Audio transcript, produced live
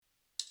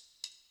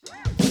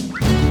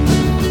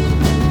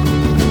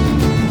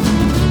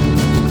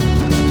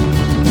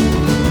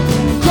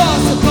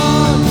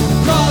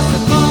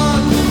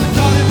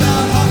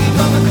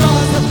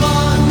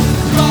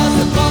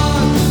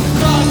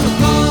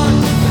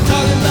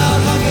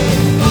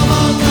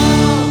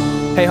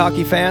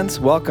hockey fans,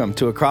 welcome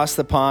to Across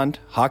the Pond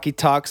Hockey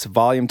Talks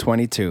Volume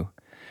 22.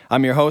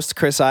 I'm your host,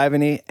 Chris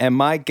Ivany, and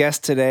my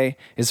guest today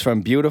is from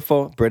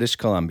beautiful British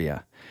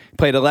Columbia. He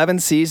played 11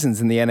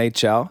 seasons in the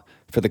NHL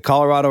for the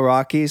Colorado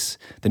Rockies,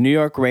 the New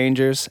York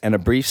Rangers, and a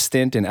brief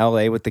stint in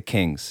LA with the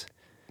Kings.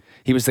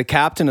 He was the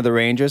captain of the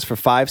Rangers for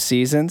 5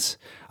 seasons,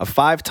 a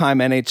 5-time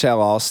NHL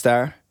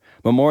All-Star,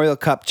 Memorial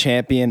Cup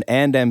champion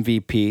and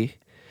MVP,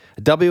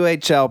 a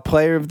WHL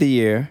Player of the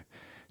Year,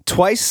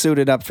 twice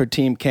suited up for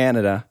Team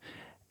Canada,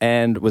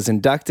 and was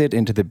inducted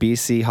into the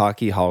BC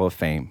Hockey Hall of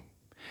Fame.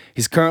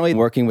 He's currently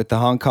working with the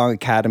Hong Kong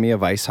Academy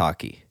of Ice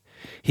Hockey.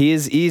 He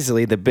is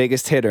easily the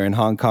biggest hitter in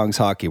Hong Kong's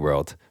hockey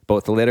world,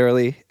 both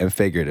literally and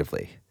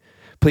figuratively.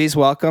 Please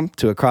welcome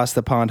to Across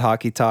the Pond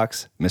Hockey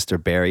Talks,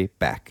 Mr. Barry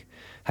Beck.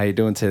 How you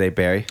doing today,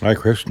 Barry? Hi,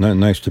 Chris.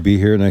 Nice to be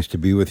here. Nice to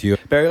be with you.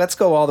 Barry, let's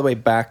go all the way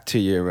back to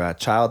your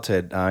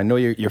childhood. I know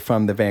you're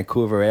from the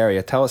Vancouver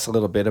area. Tell us a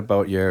little bit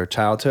about your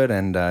childhood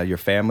and your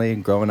family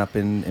growing up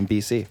in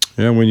BC.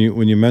 Yeah, when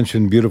you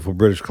mentioned beautiful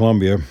British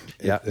Columbia,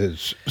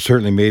 it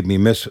certainly made me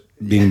miss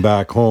being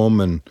back home,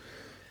 and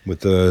with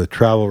the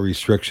travel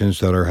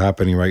restrictions that are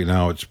happening right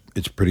now,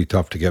 it's pretty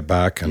tough to get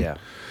back.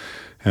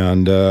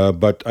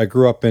 But I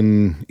grew up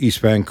in East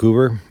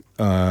Vancouver.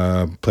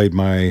 Played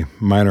my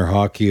minor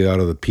hockey out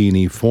of the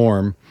P&E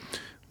Forum,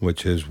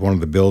 which is one of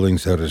the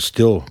buildings that is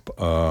still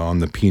on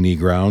the P&E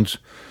grounds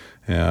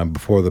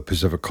before the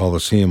Pacific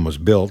Coliseum was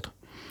built.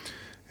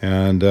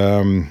 And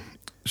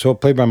so I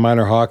played my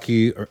minor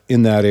hockey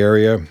in that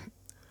area.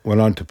 Went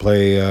on to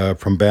play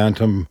from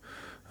Bantam,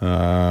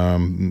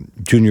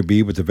 Junior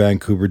B with the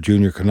Vancouver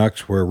Junior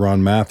Canucks, where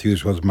Ron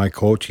Matthews was my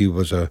coach. He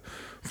was a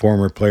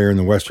former player in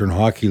the Western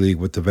Hockey League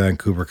with the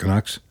Vancouver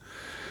Canucks.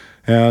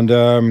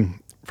 And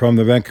from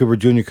the Vancouver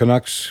Junior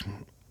Canucks,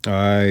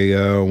 I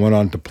went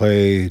on to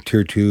play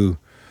Tier 2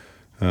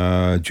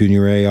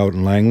 Junior A out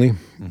in Langley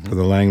for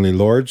the Langley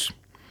Lords,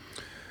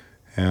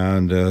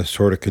 and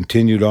sort of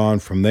continued on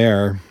from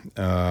there.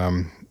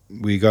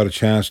 We got a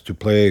chance to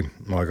play,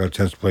 I got a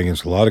chance to play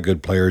against a lot of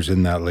good players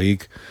in that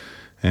league,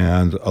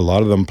 and a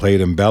lot of them played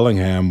in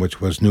Bellingham,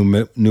 which was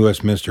New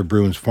Westminster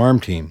Bruins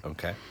farm team.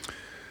 Okay.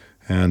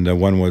 And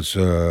one was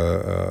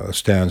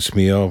Stan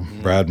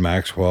Smeal, Brad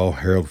Maxwell,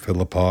 Harold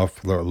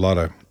Filipoff, a lot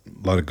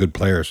of good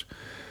players.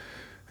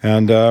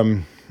 And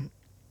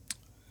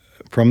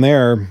from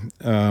there,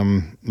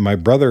 my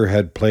brother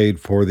had played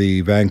for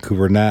the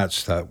Vancouver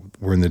Gnats that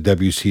were in the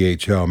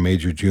WCHL,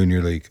 Major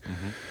Junior League.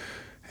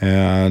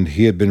 And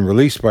he had been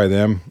released by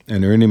them,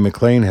 and Ernie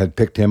McLean had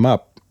picked him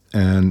up.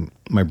 And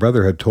my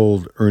brother had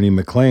told Ernie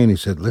McLean, he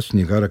said, listen,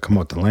 you got to come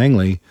out to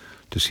Langley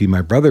to see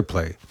my brother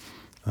play.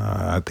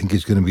 I think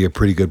he's going to be a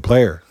pretty good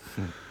player.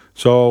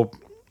 So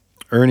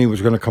Ernie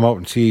was going to come out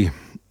and see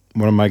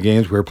one of my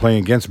games. We were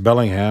playing against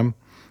Bellingham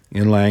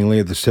in Langley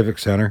at the Civic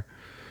Center.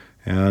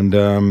 And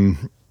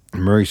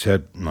Murray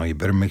said, no, you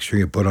better make sure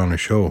you put on a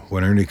show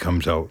when Ernie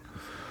comes out.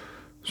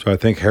 So I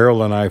think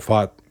Harold and I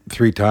fought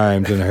 3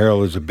 times, and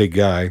Harold is a big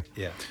guy.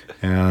 Yeah.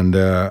 And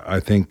I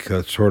think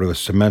that sort of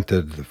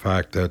cemented the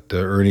fact that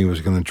Ernie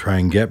was going to try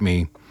and get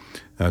me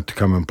to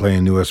come and play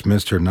in New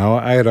Westminster. Now,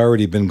 I had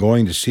already been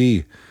going to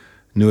see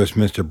New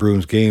Westminster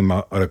Bruins game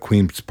out of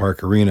Queen's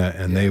Park Arena,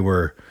 and they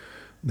were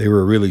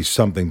really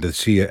something to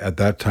see. At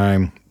that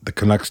time, the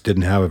Canucks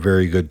didn't have a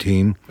very good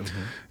team,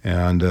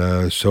 and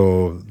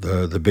so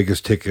the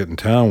biggest ticket in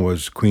town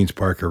was Queen's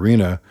Park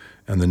Arena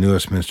and the New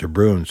Westminster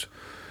Bruins.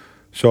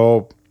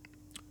 So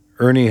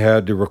Ernie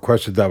had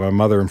requested that my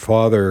mother and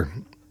father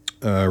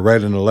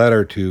write in a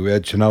letter to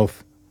Ed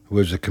Chenoweth, who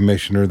was the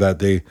commissioner, that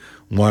they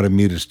wanted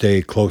me to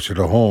stay closer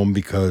to home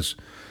because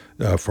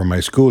for my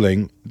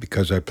schooling,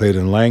 because I played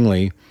in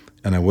Langley,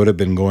 and I would have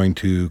been going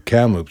to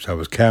Kamloops. I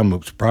was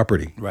Kamloops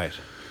property. Right.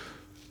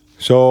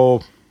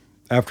 So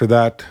after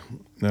that,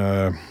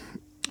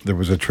 there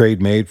was a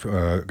trade made.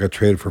 Got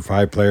traded for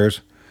 5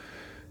 players,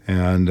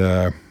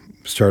 and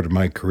started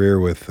my career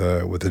with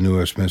the New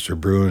Westminster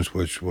Bruins,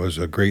 which was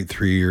a great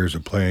 3 years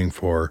of playing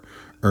for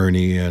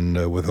Ernie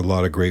and with a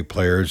lot of great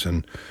players.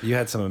 And you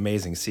had some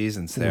amazing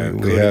seasons there,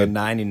 including a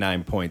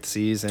 99-point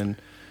season,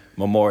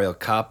 Memorial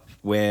Cup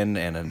win,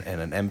 and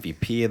an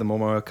MVP of the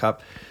Memorial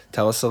Cup.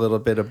 Tell us a little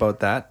bit about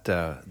that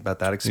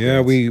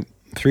experience. Yeah,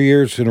 3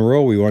 years in a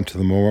row we went to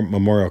the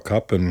Memorial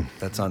Cup, and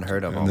that's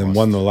unheard of. And then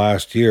won the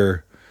last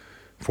year.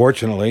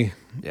 Fortunately,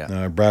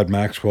 yeah. Brad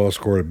Maxwell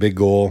scored a big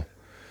goal,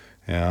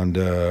 and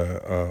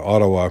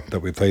Ottawa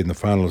that we played in the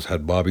finals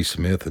had Bobby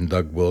Smith and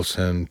Doug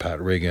Wilson, Pat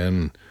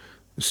Riggin,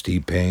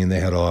 Steve Payne. They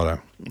had a lot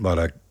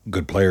of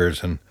good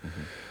players, and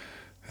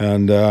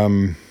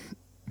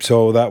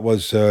so that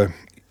was.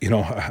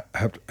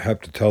 I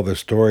have to tell this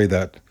story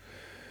that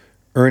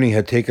Ernie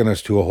had taken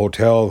us to a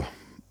hotel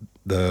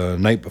the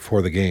night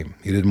before the game.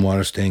 He didn't want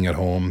us staying at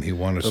home. He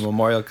wanted the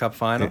Memorial Cup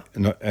final?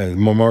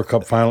 Memorial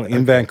Cup final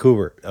in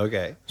Vancouver.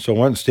 Okay. So I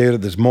went and stayed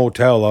at this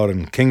motel out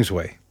in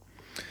Kingsway.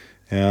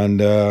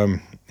 And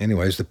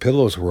anyways, the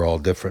pillows were all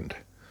different.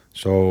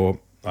 So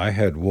I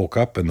had woke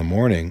up in the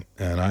morning,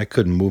 and I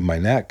couldn't move my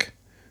neck.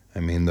 I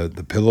mean,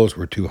 the pillows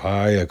were too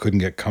high. I couldn't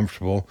get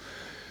comfortable.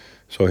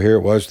 So here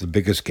it was, the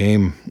biggest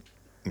game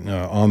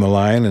on the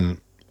line, and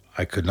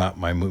I could not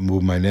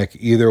move my neck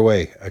either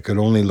way. I could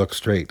only look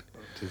straight.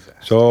 Disaster.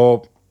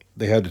 So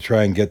they had to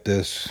try and get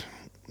this,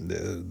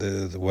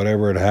 the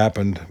whatever had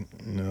happened,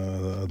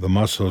 the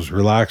muscles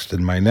relaxed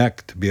in my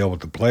neck to be able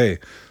to play.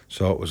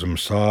 So it was a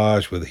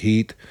massage with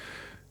heat,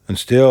 and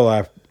still,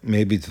 after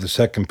maybe to the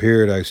second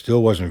period, I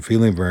still wasn't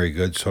feeling very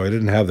good. So I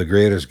didn't have the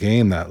greatest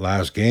game that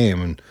last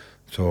game, and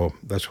so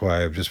that's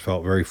why I just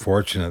felt very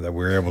fortunate that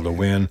we were able to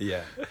win.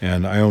 Yeah.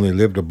 And I only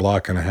lived a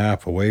block and a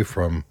half away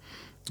from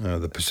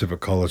the Pacific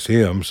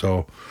Coliseum,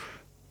 so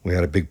we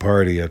had a big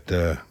party at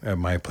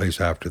my place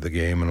after the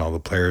game, and all the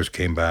players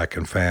came back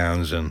and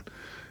fans, and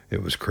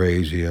it was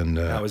crazy. And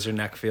How was your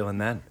neck feeling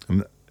then?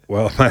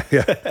 well,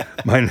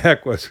 my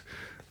neck was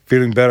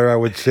feeling better, I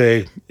would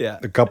say. Yeah.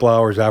 A couple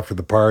hours after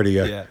the party,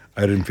 Yeah.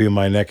 I didn't feel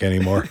my neck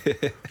anymore.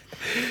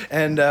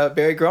 And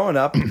Barry, growing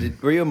up,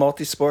 were you a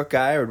multi-sport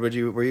guy, or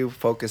were you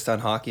focused on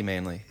hockey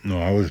mainly?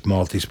 No, I was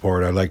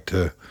multi-sport.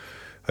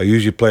 I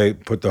usually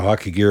put the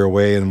hockey gear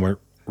away and went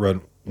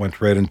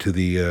right into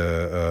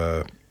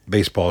the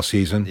baseball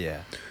season.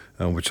 Yeah.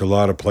 Which a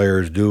lot of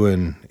players do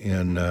in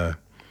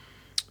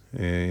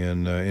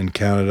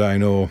Canada. I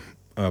know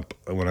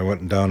when I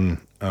went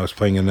down, I was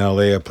playing in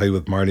LA. I played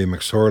with Marty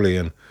McSorley,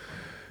 and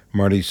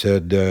Marty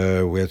said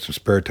we had some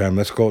spare time.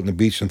 Let's go out on the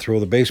beach and throw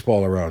the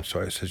baseball around.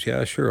 So I says,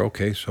 yeah, sure,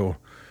 okay. So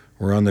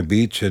we're on the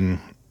beach, and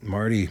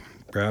Marty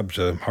grabs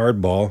a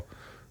hard ball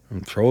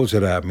and throws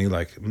it at me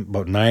like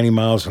about 90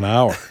 miles an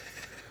hour.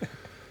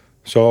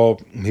 So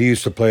he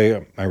used to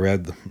play. I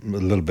read a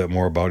little bit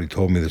more about. He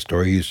told me the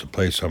story. He used to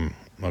play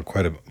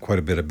quite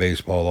a bit of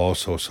baseball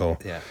also. So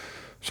Yeah.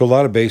 So a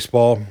lot of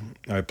baseball.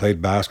 I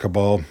played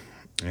basketball,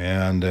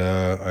 and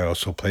I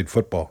also played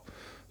football.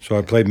 So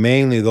I played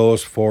mainly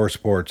those four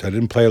sports. I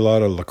didn't play a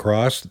lot of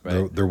lacrosse.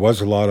 Right. There was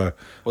a lot of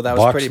Well, that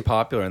was pretty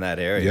popular in that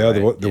area. yeah.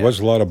 Right? There was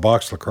a lot of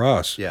box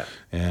lacrosse. Yeah.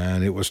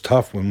 And it was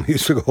tough when we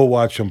used to go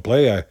watch them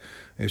play. I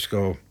used to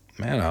go,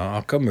 man,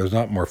 how come there's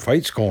not more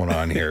fights going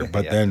on here?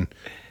 But Yeah. then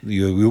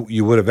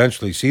you would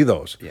eventually see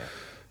those. Yeah.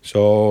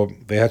 So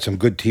they had some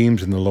good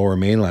teams in the Lower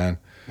Mainland.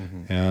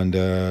 Mm-hmm.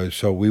 And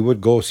so we would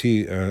go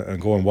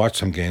go and watch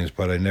some games,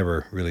 but I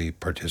never really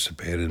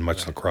participated in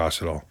much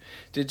lacrosse at all.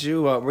 Did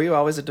you? Were you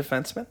always a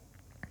defenseman?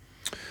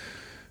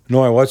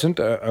 No, I wasn't.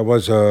 I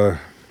was, I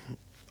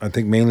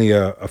think, mainly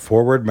a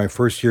forward. My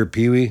first year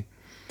Pee Wee,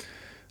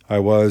 I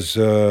was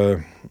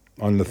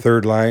on the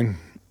third line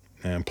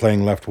and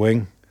playing left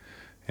wing.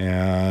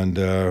 And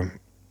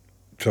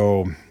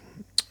so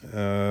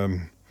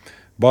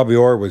Bobby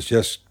Orr was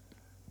just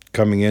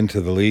coming into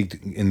the league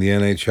in the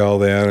NHL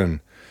then,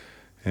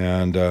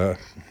 and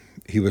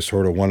he was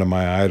sort of one of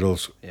my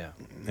idols. Yeah.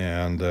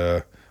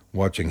 And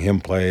watching him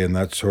play, and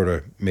that sort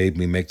of made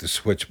me make the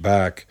switch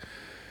back.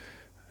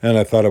 And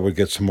I thought I would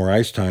get some more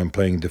ice time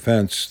playing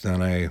defense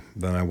than I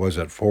was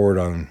at forward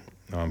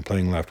on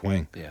playing left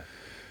wing. Yeah.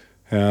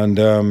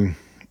 And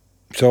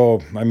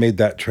so I made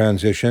that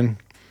transition,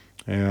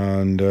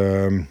 and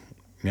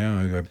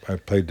I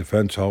played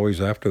defense always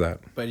after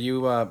that. But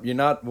you're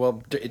not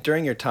well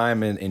during your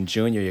time in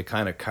junior. You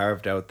kind of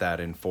carved out that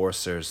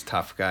enforcer's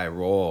tough guy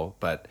role,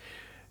 but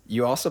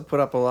you also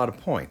put up a lot of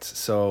points.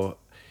 So,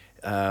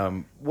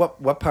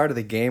 what part of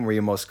the game were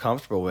you most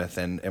comfortable with,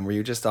 and were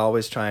you just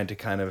always trying to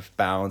kind of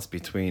balance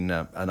between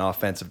an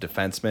offensive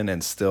defenseman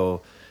and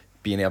still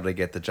being able to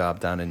get the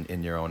job done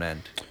in your own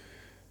end?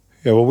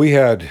 Yeah, well,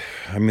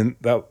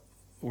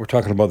 we're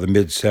talking about the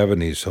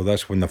mid-'70s, so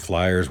that's when the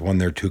Flyers won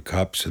their 2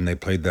 cups, and they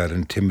played that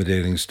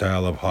intimidating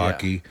style of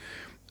hockey,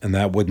 and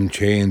that wouldn't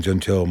change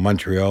until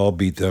Montreal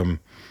beat them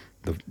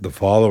the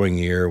following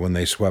year when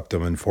they swept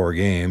them in 4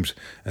 games,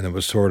 and it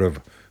was sort of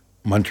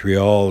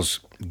Montreal's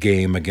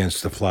game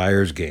against the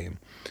Flyers game,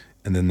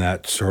 and then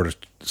that sort of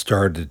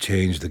started to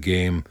change the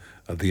game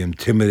of the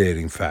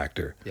intimidating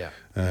factor. Yeah.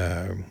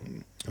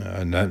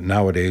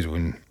 Nowadays,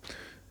 when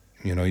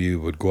you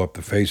would go up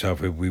the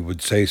face-off, we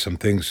would say some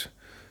things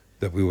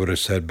that we would have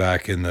said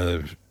back in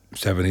the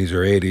 70s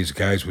or 80s.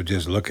 Guys would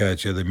just look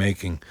at you. They're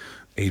making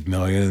 $8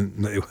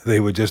 million. They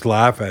would just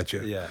laugh at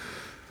you. Yeah.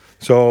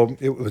 So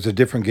it was a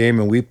different game,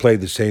 and we played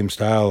the same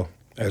style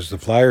as the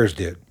Flyers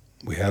did.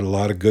 We had a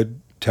lot of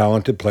good,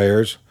 talented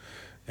players,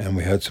 and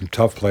we had some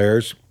tough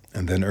players,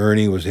 and then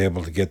Ernie was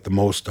able to get the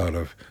most out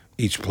of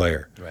each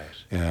player. Right.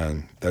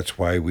 And that's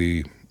why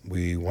we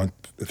won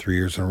 3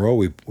 years in a row.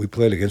 We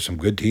played against some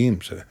good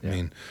teams. I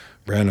mean,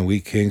 Brandon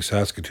Wheat King,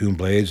 Saskatoon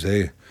Blades,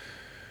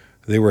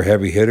 they were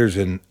heavy hitters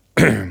in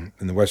in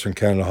the Western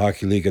Canada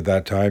Hockey League at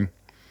that time.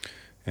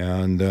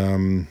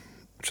 And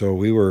so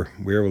we were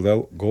able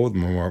to go with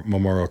the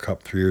Memorial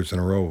Cup 3 years in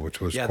a row,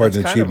 which was quite an achievement.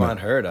 Yeah, that's kind of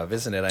unheard of,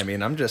 isn't it? I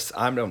mean,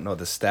 I don't know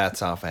the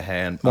stats off a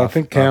hand. Well, I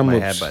think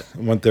Kamloops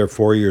went there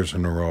 4 years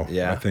in a row.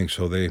 Yeah. I think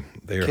so. They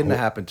couldn't have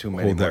happened too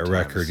many hold that more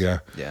record.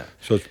 times. Yeah.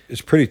 So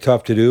it's pretty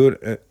tough to do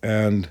it,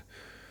 and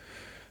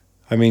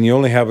I mean, you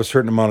only have a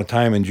certain amount of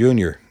time in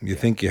junior. You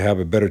think you have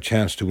a better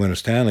chance to win a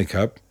Stanley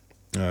Cup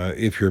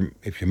if you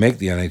make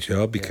the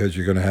NHL because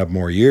you're going to have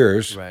more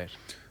years. Right.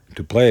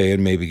 to play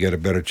and maybe get a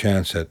better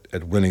chance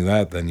at winning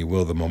that than you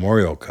will the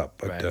Memorial Cup.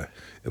 But Right.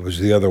 it was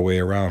the other way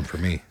around for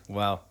me.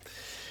 Wow.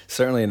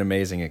 Certainly an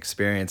amazing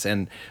experience.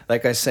 And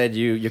like I said,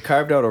 you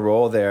carved out a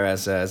role there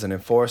as an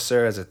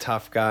enforcer, as a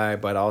tough guy,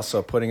 but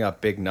also putting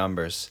up big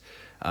numbers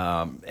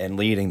and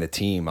leading the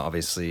team,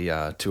 obviously,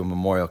 to a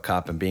Memorial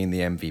Cup and being the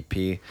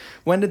MVP.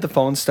 When did the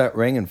phone start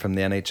ringing from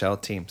the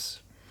NHL teams?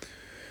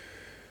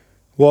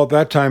 Well, at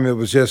that time, it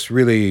was just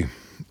really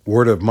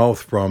word of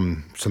mouth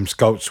from some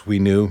scouts we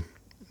knew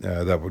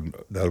that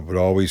would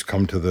always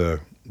come to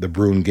the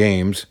Bruin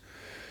games,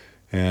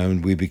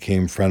 and we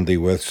became friendly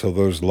with. So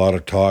there was a lot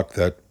of talk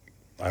that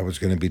I was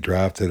going to be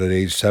drafted at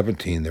age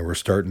 17. They were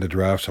starting to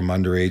draft some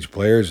underage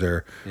players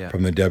there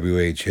from the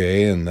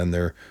WHA, and then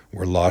there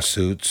were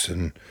lawsuits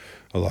and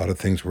a lot of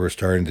things were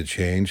starting to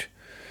change.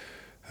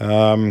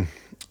 My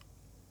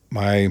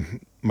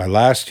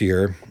last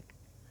year,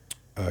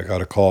 I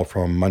got a call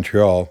from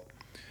Montreal,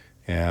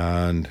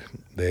 and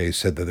they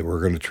said that they were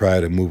going to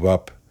try to move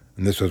up.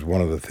 And this was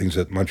one of the things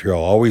that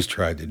Montreal always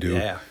tried to do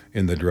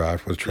in the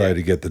draft, was try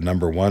to get the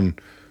number 1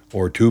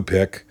 or 2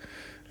 pick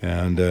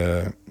and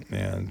to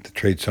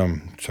trade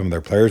some of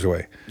their players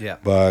away. Yeah.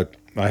 But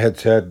I had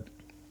said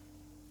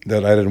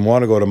that I didn't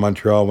want to go to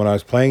Montreal. When I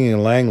was playing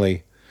in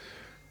Langley,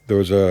 there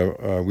was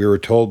we were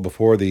told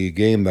before the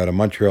game that a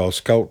Montreal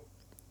scout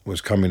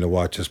was coming to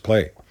watch us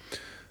play.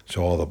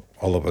 So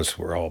all of us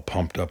were all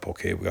pumped up.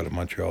 Okay, we got a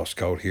Montreal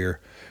scout here.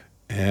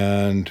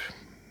 And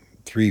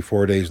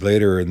 3-4 days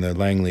later in the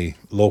Langley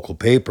local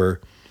paper,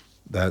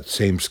 that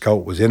same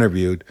scout was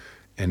interviewed,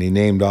 and he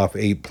named off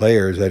 8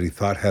 players that he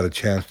thought had a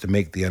chance to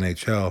make the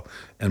NHL,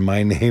 and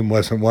my name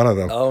wasn't one of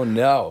them. Oh,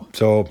 no.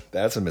 So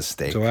That's a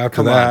mistake. So after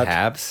Come that, on,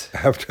 Habs.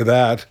 After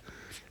that,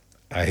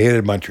 I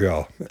hated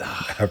Montreal.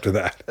 After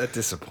that, That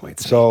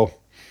disappoints me. so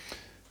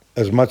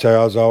as much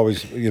I was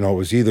always, it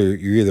was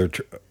you're either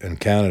in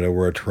Canada,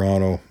 we're a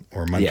Toronto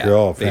or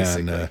Montreal fan,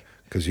 basically.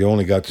 because you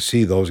only got to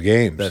see those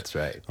games. That's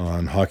right.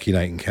 On Hockey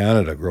Night in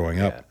Canada growing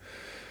up. Yeah.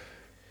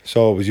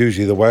 So it was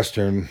usually the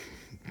Western,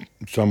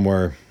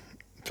 somewhere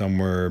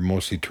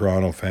mostly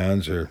Toronto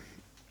fans or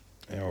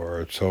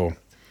so.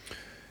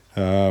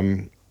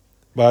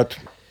 But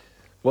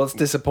Well, it's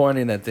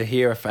disappointing that to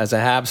hear as a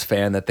Habs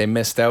fan that they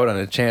missed out on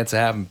a chance of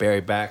having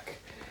Barry back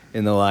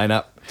in the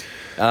lineup.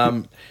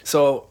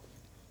 So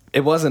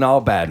it wasn't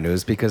all bad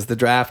news, because the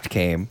draft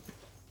came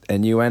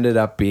and you ended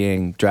up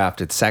being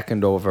drafted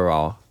 2nd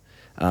overall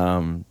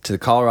to the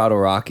Colorado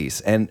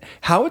Rockies. And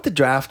how would the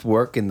draft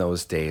work in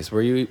those days?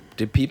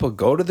 Did people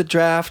go to the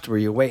draft? Were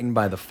you waiting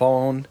by the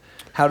phone?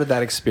 How did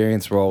that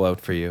experience roll out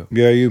for you?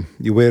 yeah,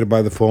 you waited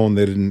by the phone.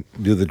 They didn't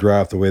do the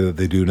draft the way that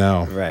they do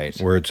now, Right.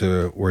 Where it's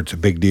a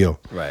big deal.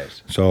 Right.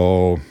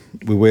 So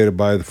we waited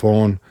by the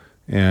phone,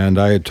 and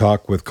I had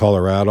talked with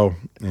Colorado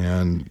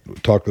and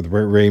talked with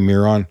Ray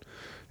Miron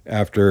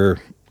after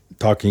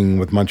talking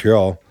with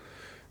Montreal,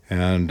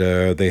 and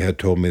they had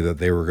told me that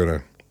they were going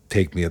to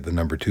take me at the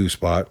number 2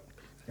 spot,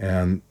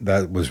 and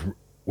that was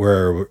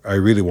where I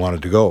really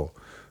wanted to go.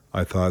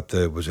 I thought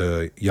that it was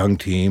a young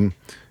team,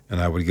 and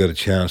I would get a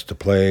chance to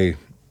play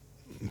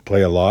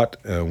a lot,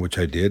 which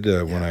I did.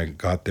 When I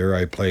got there,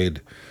 I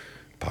played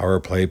power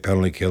play,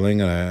 penalty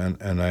killing,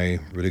 and I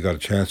really got a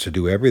chance to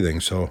do everything.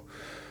 So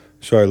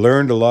I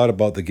learned a lot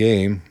about the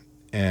game,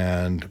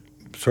 and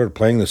sort of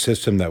playing the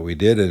system that we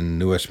did in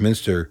New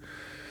Westminster.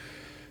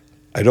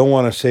 I don't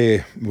want to say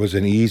it was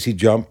an easy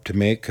jump to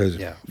make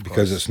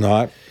because it's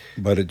not,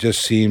 but it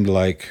just seemed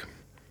like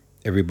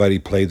everybody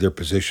played their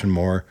position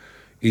more.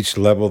 Each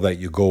level that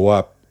you go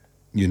up,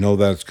 you know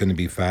that it's going to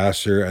be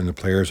faster and the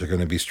players are going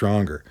to be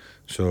stronger.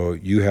 So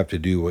you have to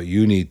do what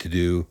you need to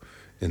do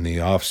in the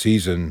off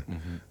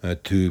season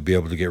to be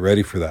able to get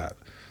ready for that.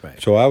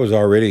 Right. So I was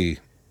already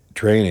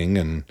training,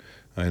 and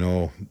I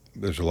know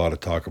there's a lot of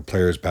talk of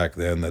players back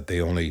then that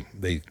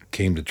they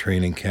came to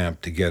training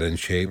camp to get in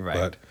shape,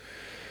 Right.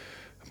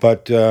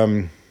 But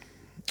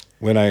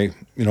when I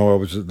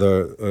was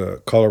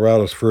the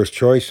Colorado's first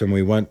choice, and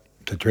we went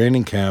to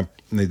training camp,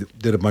 and they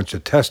did a bunch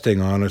of testing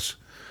on us.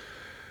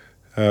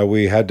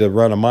 We had to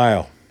run a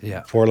mile,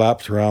 4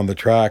 laps around the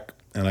track,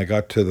 and I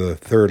got to the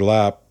 3rd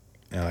lap,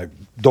 and I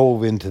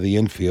dove into the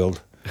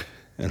infield,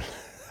 and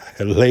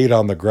I laid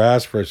on the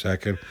grass for a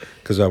second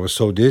because I was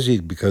so dizzy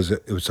because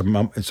it's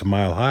a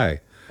mile high.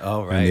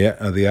 Oh, right.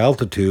 And the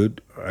altitude,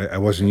 I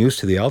wasn't used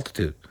to the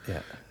altitude. Yeah.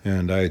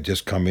 And I had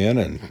just come in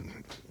and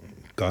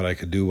thought I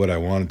could do what I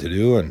wanted to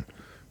do, and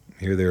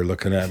here they're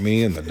looking at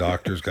me, and the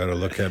doctor's got to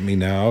look at me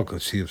now to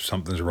see if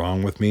something's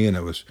wrong with me, and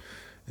it was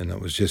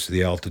just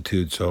the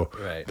altitude. So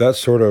that's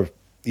sort of,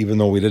 even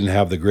though we didn't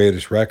have the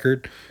greatest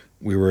record,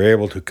 we were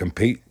able to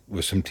compete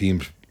with some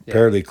teams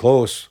fairly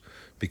close,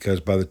 because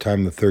by the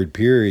time the 3rd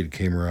period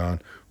came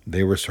around,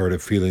 they were sort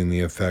of feeling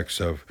the effects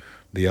of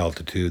the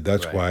altitude.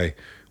 That's why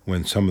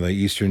when some of the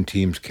Eastern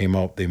teams came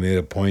out, they made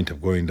a point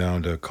of going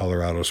down to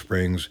Colorado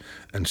Springs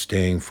and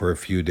staying for a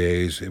few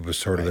days. It was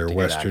sort of their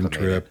Western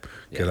trip,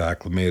 get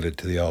acclimated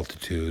to the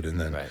altitude. And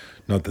then,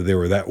 not that they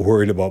were that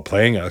worried about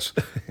playing us,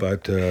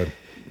 but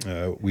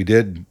we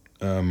did,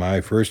 my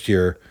first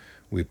year,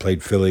 we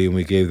played Philly and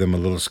we gave them a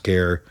little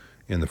scare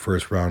in the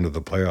first round of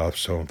the playoffs.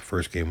 So the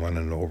first game went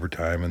into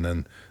overtime, and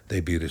then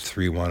they beat us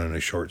 3-1 in a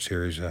short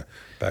series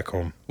back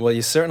home. Well,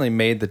 you certainly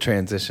made the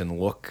transition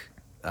look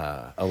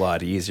a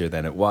lot easier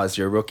than it was.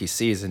 Your rookie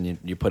season,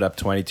 you put up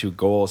 22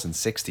 goals and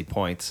 60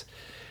 points.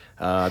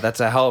 That's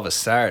a hell of a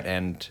start,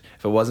 and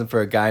if it wasn't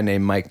for a guy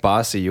named Mike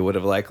Bossy, you would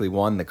have likely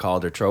won the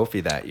Calder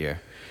Trophy that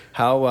year.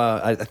 How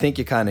I think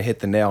you kind of hit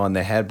the nail on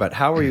the head, but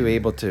how were you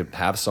able to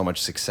have so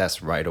much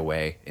success right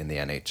away in the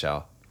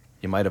NHL?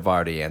 You might have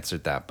already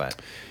answered that, but...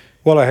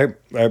 Well,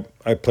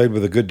 I played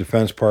with a good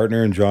defense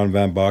partner in John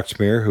Van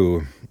Boxmeer,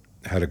 who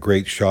had a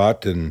great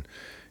shot, and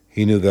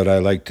he knew that I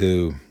liked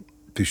to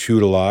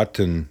shoot a lot,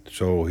 and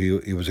so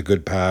he was a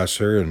good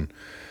passer, and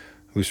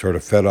we sort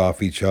of fed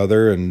off each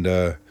other, and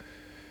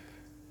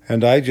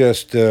I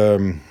just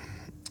thought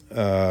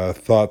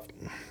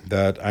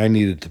that I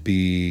needed to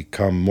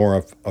become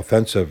more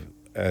offensive.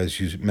 As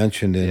you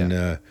mentioned,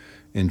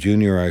 in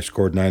junior, I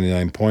scored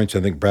 99 points.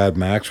 I think Brad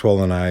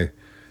Maxwell and I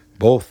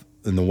both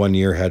in the 1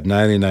 year had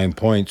 99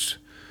 points,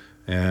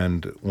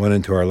 and went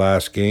into our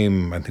last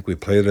game. I think we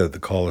played at the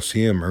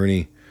Coliseum.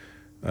 Ernie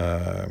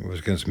was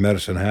against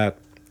Medicine Hat.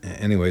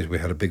 Anyways, we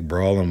had a big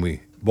brawl, and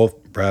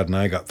Brad and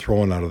I got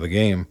thrown out of the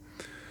game.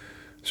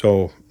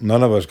 So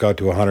none of us got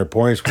to 100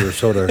 points. We were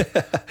sort of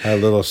had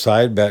a little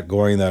side bet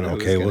going that,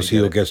 okay, we'll see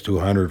who gets to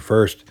 100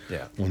 first.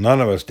 Yeah. Well,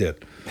 none of us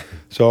did.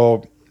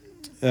 So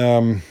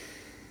I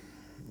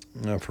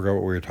forgot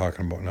what we were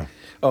talking about now.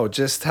 Oh,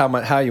 just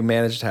how you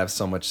managed to have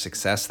so much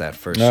success that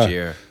first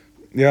year.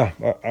 Yeah,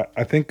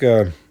 I think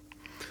I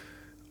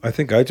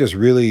just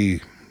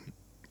really,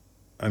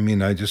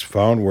 I just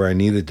found where I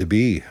needed to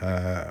be.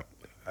 I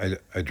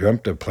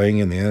dreamt of playing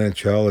in the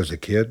NHL as a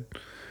kid.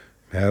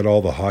 Had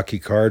all the hockey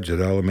cards at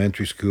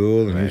elementary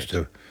school, and used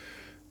to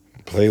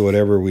play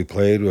whatever we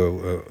played,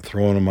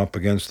 throwing them up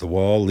against the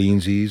wall,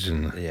 leansies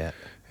and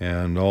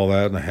all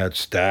that. And I had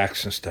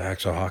stacks and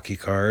stacks of hockey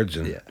cards,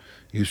 and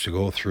used to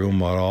go through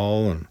them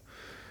all. And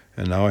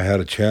now I had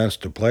a chance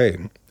to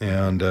play.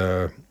 And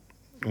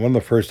one of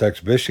the first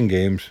exhibition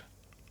games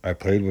I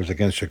played was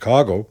against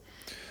Chicago,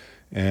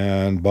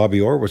 and Bobby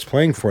Orr was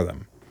playing for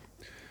them.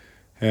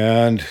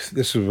 And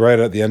this was right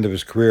at the end of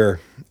his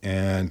career,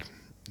 and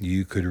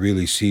you could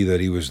really see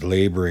that he was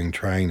laboring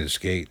trying to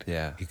skate.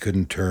 Yeah. He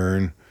couldn't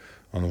turn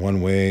on the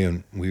one way,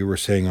 and we were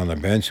saying on the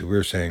bench, we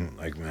were saying,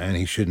 like, man,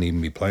 he shouldn't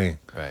even be playing.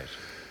 Right.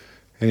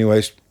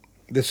 Anyways,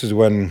 this is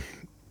when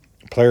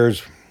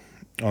players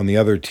on the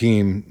other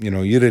team,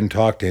 you didn't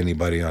talk to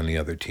anybody on the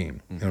other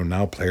team. Mm-hmm.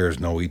 Now players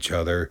know each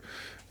other.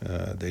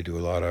 They do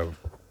a lot of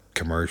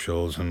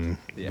commercials and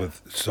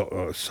with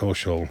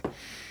social...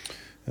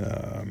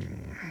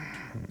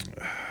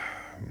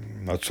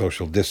 not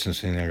social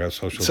distancing. I got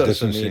social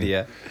distancing.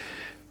 Media.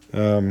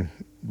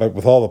 But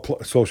with all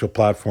the social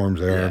platforms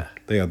there,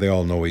 they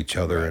all know each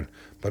other. Right.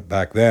 But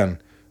back then,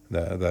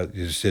 that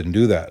you just didn't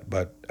do that.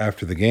 But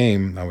after the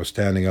game, I was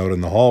standing out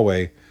in the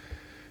hallway,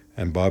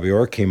 and Bobby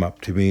Orr came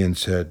up to me and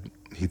said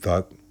he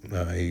thought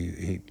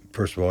he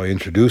first of all he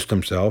introduced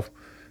himself,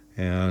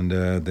 and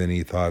then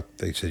he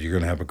said, you're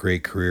going to have a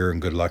great career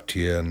and good luck to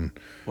you, and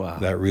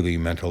that really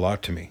meant a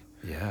lot to me.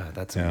 Yeah,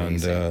 that's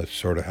amazing. And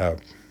sort of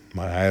have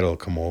my idol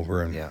come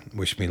over and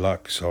wish me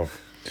luck. So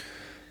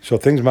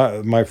things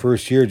my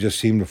first year just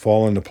seemed to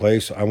fall into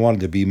place. I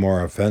wanted to be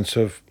more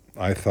offensive.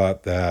 I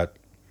thought that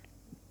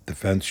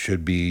defense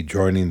should be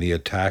joining the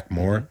attack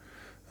more.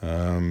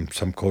 Mm-hmm.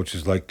 Some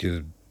coaches like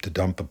you to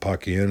dump the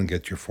puck in and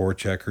get your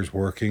forecheckers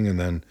working, and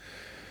then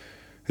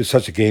it's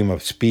such a game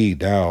of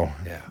speed now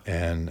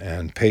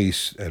and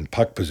pace and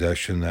puck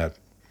possession that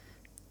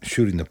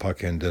shooting the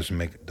puck in doesn't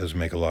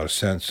make a lot of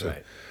sense.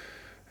 Right.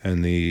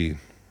 In the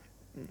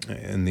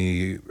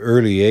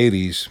early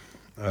 80s,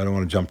 I don't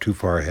want to jump too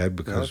far ahead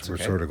because we're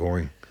sort of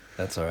going.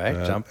 That's all right.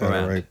 Jump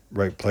around.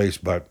 Right place,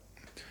 but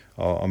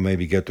I'll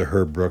maybe get to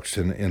Herb Brooks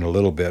in a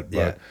little bit.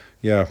 But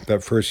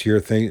that first year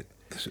things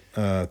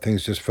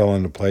just fell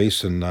into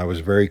place, and I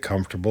was very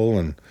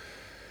comfortable,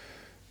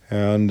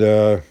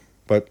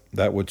 but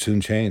that would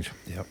soon change.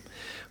 Yep.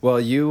 Well,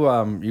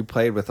 you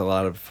played with a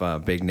lot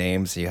of big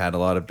names. You had a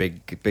lot of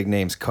big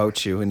names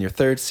coach you. In your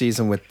third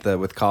season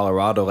with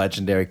Colorado,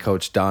 legendary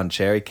coach Don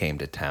Cherry came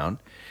to town.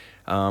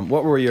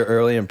 What were your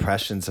early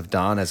impressions of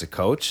Don as a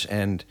coach,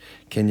 and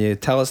can you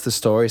tell us the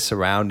story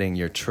surrounding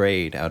your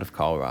trade out of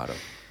Colorado?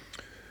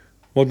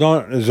 Well,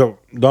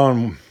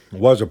 Don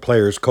was a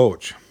player's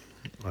coach.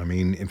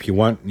 If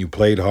you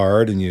played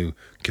hard and you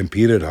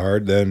competed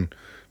hard, then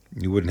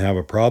you wouldn't have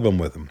a problem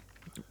with him.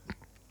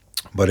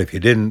 But if you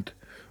didn't,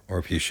 or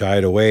if you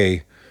shied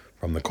away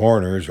from the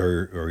corners,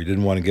 or you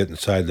didn't want to get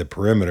inside the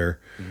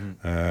perimeter,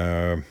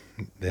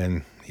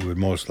 then he would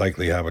most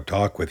likely have a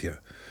talk with you.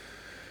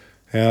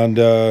 And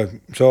I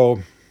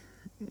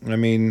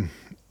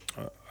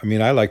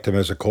liked him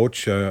as a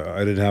coach. I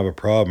didn't have a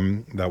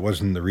problem. That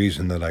wasn't the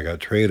reason that I got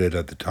traded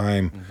at the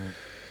time. Mm-hmm.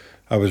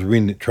 I was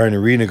trying to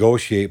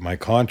renegotiate my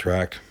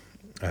contract.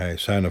 I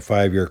signed a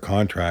 5-year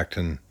contract,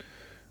 and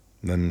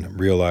then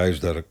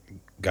realized that a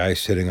guy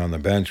sitting on the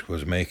bench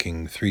was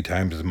making 3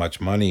 times as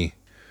much money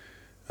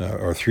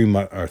or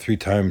three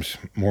times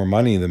more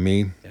money than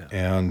me,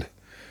 and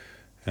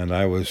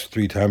I was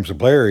 3 times the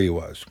player he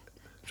was.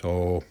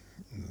 So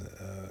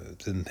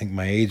didn't think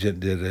my agent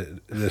did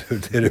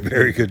a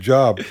very good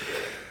job.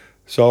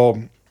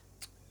 So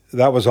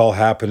that was all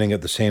happening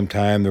at the same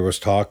time. There was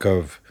talk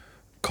of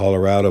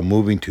Colorado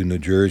moving to New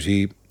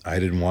Jersey. I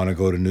didn't want to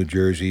go to New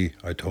Jersey.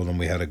 I told them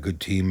we had a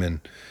good team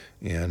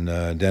in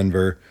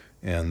Denver,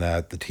 and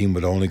that the team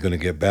was only going to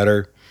get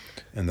better,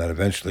 and that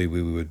eventually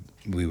we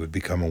would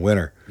become a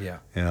winner. Yeah.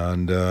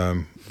 And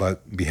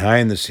but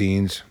behind the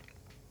scenes,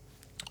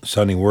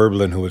 Sonny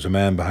Werblin, who was a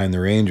man behind the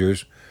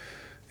Rangers,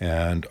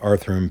 and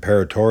Arthur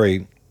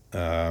Imperatori,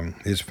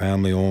 his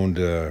family owned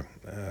the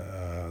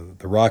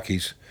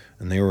Rockies,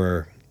 and they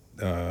were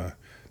a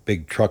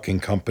big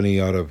trucking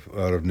company out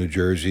of New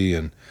Jersey,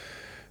 and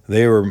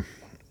they were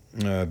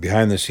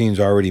behind the scenes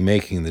already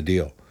making the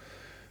deal.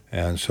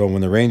 And so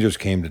when the Rangers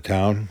came to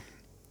town,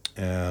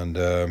 and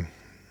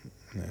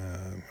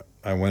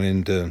I went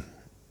in to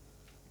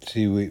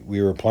see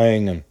we were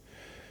playing, and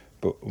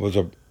it was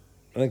I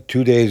think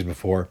 2 days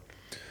before,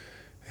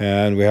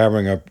 and we were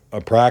having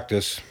a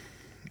practice,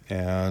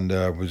 and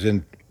was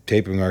in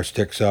taping our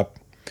sticks up,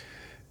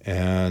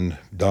 and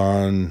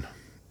Don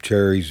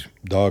Cherry's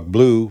dog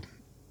Blue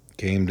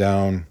came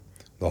down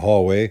the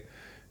hallway,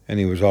 and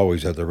he was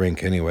always at the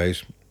rink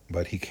anyways,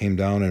 but he came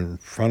down in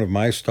front of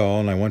my stall,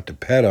 and I went to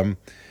pet him,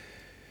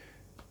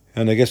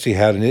 and I guess he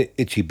had an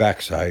itchy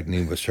backside, and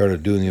he was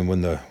started doing it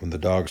when the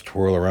dogs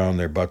twirl around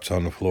their butts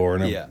on the floor,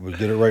 and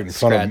did it right in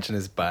Scratching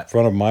his butt.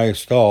 front of my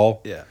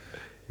stall, Yeah.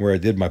 where I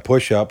did my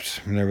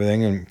push-ups and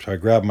everything. And so I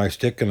grabbed my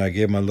stick and I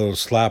gave him a little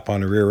slap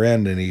on the rear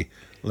end, and he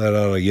let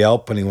out a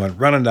yelp, and he went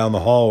running down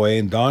the hallway,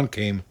 and Don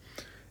came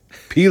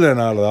peeling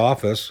out of the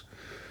office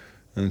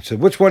and said,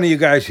 "Which one of you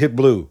guys hit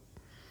Blue?"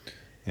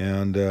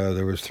 And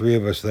there was 3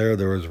 of us there.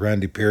 There was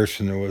Randy Pierce,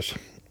 and there was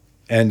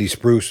Andy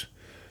Spruce,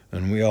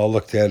 and we all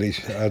looked at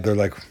each other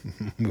like,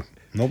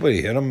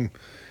 nobody hit him.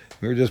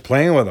 We were just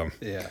playing with him.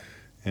 Yeah.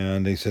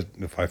 And he said,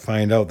 "If I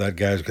find out, that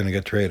guy's going to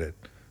get traded."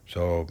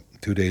 So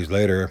 2 days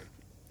later,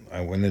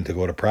 I went in to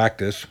go to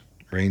practice.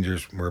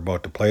 Rangers were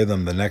about to play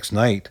them the next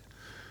night,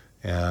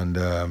 and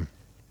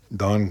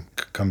Don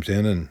comes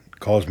in and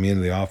calls me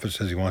into the office,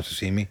 says he wants to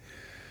see me.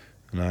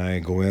 And I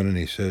go in, and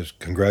he says,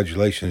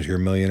 "Congratulations, you're a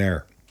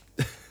millionaire."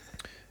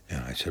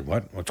 And I said,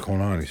 "What? What's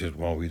going on?" He says,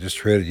 "Well, we just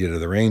traded you to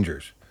the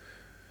Rangers."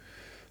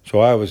 So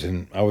I was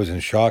in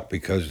shock,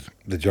 because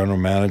the general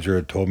manager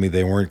had told me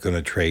they weren't going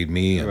to trade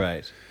me. And,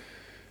 Right.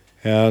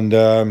 And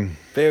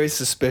very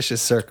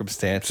suspicious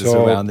circumstances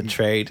around the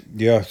trade.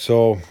 Yeah,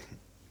 so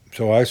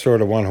I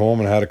sort of went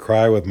home and had a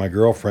cry with my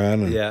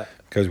girlfriend. And,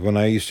 because when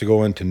I used to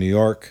go into New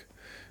York,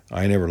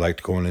 I never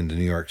liked going into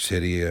New York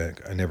City.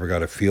 I never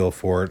got a feel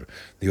for it.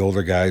 The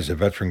older guys, the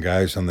veteran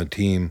guys on the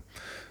team,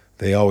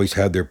 they always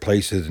had their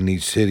places in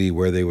each city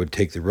where they would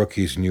take the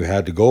rookies, and you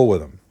had to go with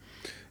them.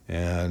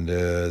 And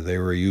they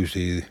were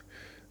usually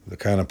the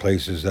kind of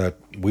places that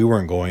we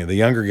weren't going, the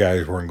younger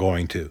guys weren't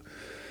going to.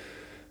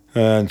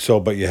 And so,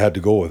 but you had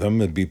to go with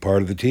them and be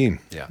part of the team.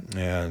 Yeah.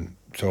 And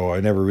so I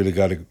never really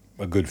got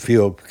a good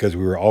feel, because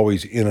we were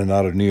always in and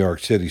out of New York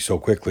City so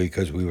quickly,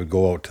 because we would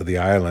go out to the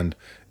island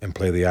and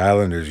play the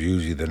Islanders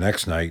usually the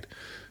next night.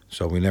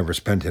 So we never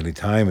spent any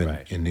time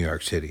in New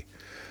York City.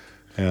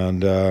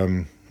 And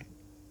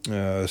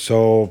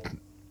so,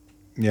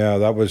 yeah,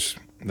 that was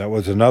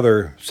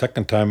another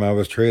second time I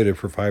was traded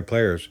for 5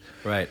 players.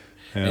 Right.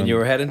 And you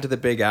were heading to the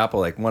Big Apple,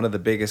 like one of the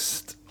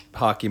biggest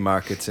hockey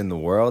markets in the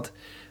world.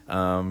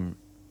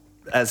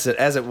 As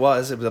it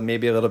was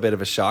maybe a little bit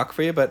of a shock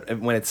for you, but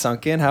when it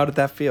sunk in, how did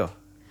that feel?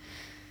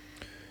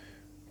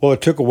 Well,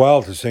 it took a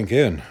while to sink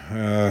in.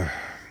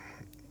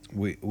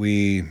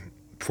 We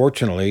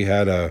fortunately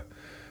had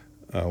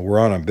we're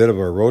on a bit of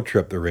a road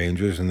trip, the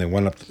Rangers, and they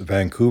went up to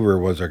Vancouver.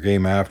 Was our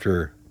game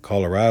after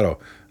Colorado.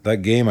 That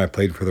game I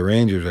played for the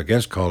Rangers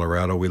against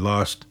Colorado, we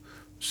lost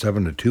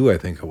 7-2, I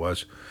think it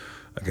was,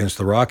 against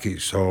the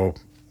Rockies. So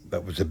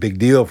that was a big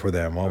deal for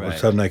them. All of a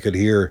sudden I could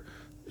hear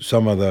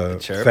some of the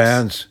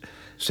fans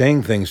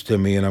saying things to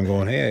me, and I'm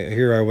going, hey,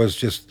 here I was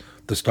just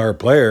the star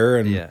player.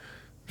 And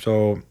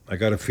so I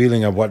got a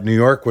feeling of what New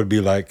York would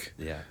be like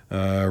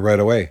right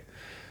away.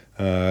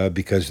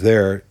 Because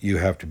there you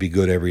have to be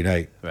good every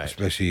night,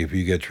 especially if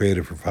you get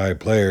traded for 5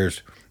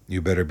 players,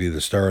 you better be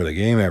the star of the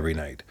game every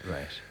night.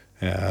 Right.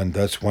 And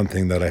that's one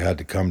thing that I had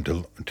to come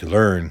to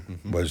learn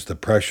was the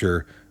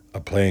pressure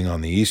of playing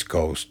on the East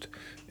Coast,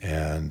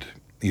 and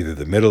either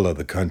the middle of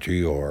the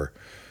country or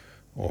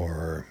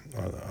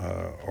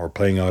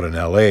playing out in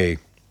LA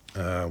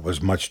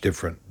was much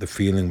different. The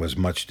feeling was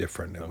much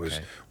different. It was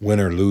win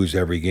or lose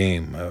every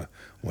game.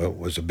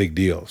 Was a big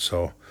deal.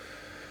 So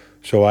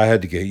I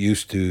had to get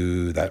used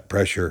to that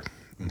pressure,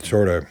 and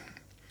sort of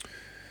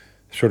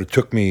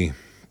took me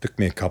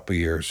a couple of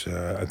years.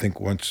 I think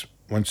once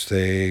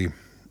it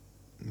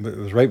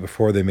was right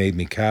before they made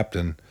me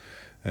captain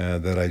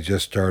that I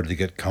just started to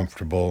get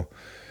comfortable.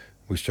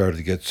 We started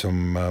to get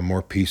some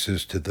more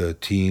pieces to the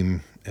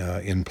team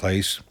in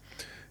place,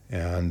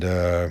 and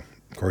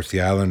Of course,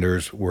 the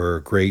Islanders were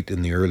great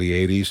in the early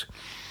 80s,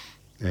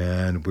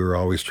 and we were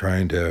always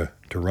trying to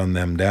run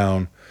them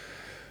down.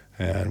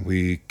 And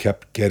we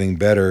kept getting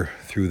better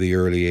through the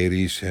early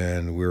 80s,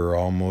 and we were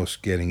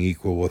almost getting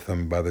equal with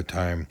them by the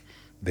time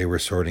they were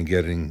sort of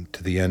getting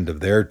to the end of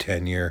their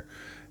tenure.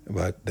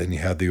 But then you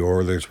had the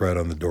Oilers right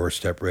on the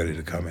doorstep ready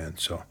to come in.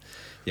 So,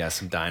 yeah,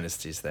 some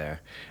dynasties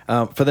there.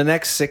 For the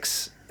next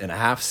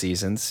 6.5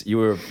 seasons, you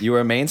were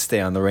a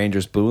mainstay on the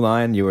Rangers blue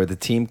line. You were the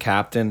team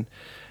captain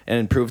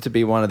and proved to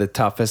be one of the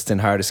toughest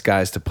and hardest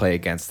guys to play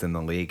against in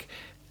the league.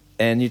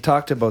 And you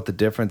talked about the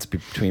difference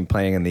between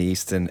playing in the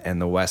East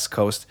and the West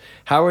Coast.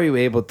 How are you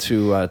able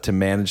to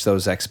manage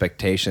those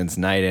expectations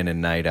night in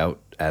and night out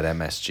at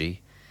MSG?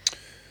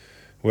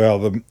 Well,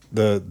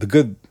 the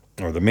good,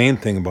 or the main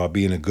thing about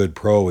being a good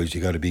pro is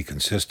you got to be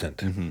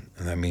consistent, and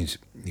that means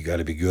you got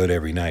to be good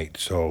every night.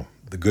 So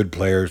the good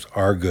players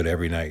are good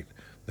every night.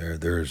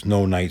 There's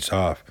no nights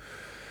off.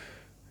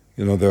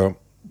 You know,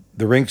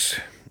 the rinks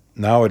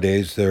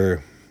nowadays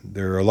they're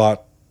a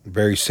lot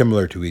very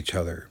similar to each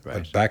other. Right.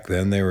 But back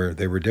then they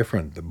were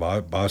different. The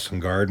Boston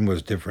Garden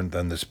was different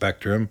than the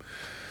Spectrum,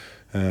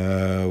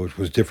 which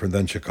was different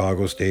than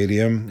Chicago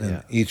Stadium.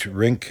 And each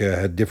rink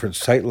had different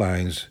sight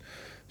lines.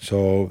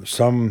 So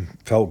some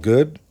felt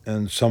good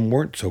and some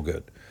weren't so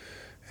good.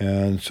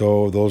 And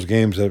so those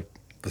games that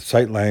the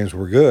sight lines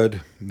were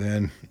good,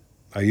 then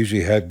I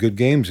usually had good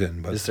games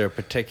in. But is there a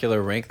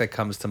particular rink that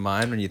comes to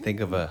mind when you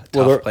think of a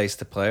tough place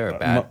to play or a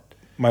bad?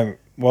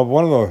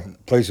 One of the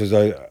places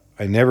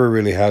I never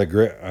really had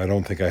I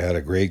don't think I had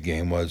a great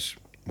game was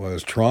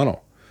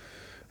Toronto.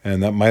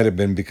 And that might have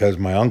been because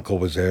my uncle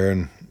was there,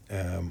 and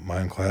my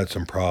uncle had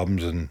some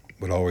problems and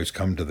would always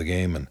come to the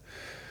game.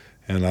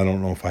 And I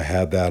don't know if I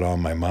had that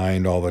on my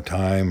mind all the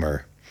time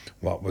or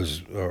what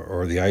was,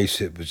 or the ice.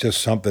 It was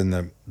just something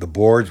that the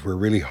boards were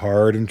really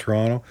hard in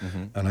Toronto.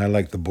 And I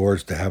like the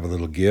boards to have a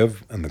little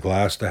give and the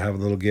glass to have a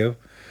little give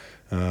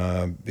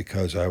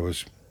because I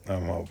was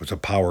a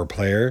power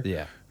player.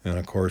 Yeah. And,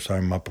 of course,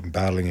 I'm up and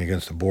battling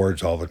against the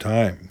boards all the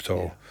time.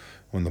 So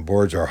when the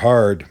boards are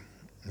hard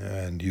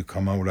and you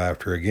come out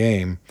after a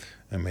game,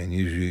 I mean,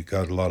 usually you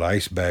got a lot of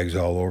ice bags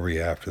all over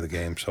you after the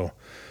game. So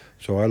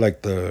I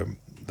like the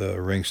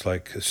rinks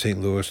like St.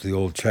 Louis, the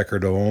old Checker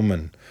Dome,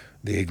 and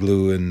the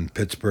Igloo in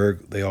Pittsburgh.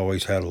 They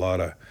always had a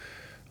lot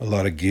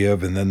of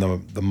give. And then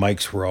the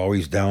mics were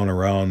always down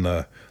around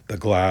the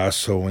glass.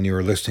 So when you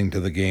were listening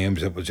to the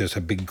games, it was just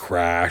a big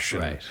crash.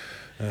 And, right.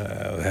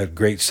 Had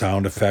great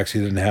sound effects.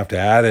 You didn't have to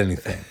add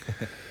anything.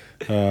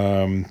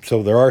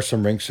 So there are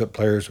some rinks that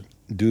players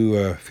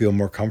do feel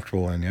more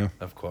comfortable in, yeah.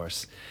 Of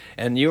course.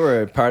 And you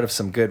were part of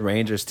some good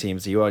Rangers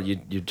teams. You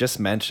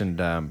just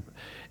mentioned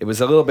it was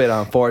a little bit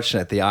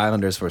unfortunate the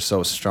Islanders were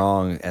so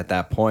strong at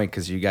that point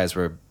because you guys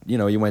were,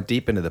 you went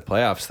deep into the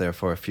playoffs there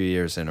for a few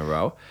years in a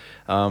row.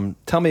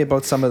 Tell me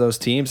about some of those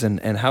teams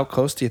and how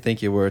close do you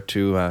think you were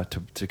to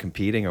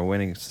competing or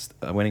winning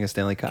a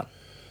Stanley Cup?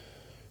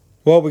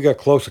 Well, we got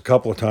close a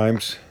couple of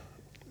times.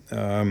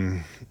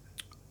 I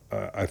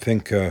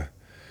think,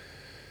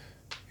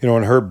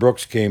 when Herb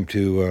Brooks came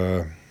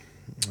to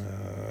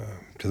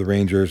the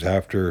Rangers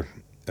after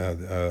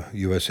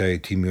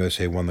Team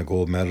USA won the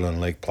gold medal in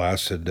Lake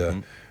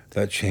Placid,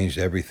 that changed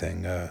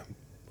everything.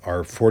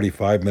 Our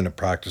 45-minute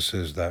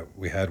practices that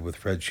we had with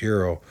Fred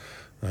Shero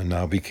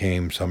now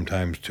became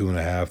sometimes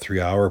 2.5,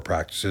 3-hour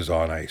practices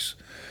on ice.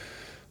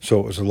 So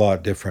it was a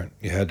lot different.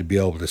 You had to be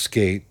able to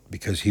skate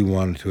because he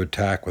wanted to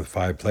attack with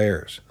 5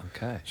 players.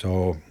 Okay.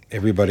 So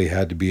everybody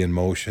had to be in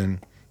motion.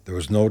 There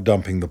was no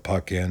dumping the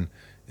puck in.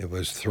 It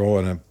was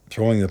throwing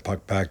the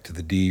puck back to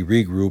the D,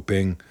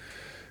 regrouping,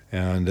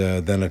 and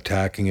then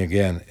attacking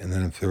again. And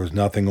then if there was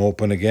nothing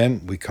open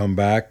again, we come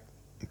back,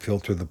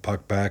 filter the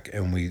puck back,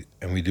 and we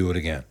do it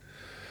again.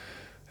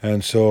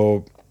 And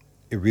so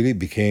it really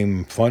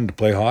became fun to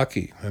play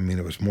hockey. I mean,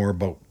 it was more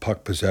about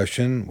puck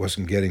possession,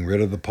 wasn't getting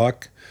rid of the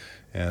puck.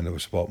 And it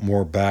was about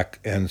more back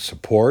end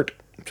support,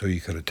 so you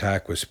could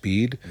attack with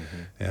speed,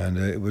 and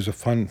it was a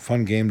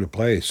fun game to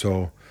play.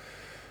 So,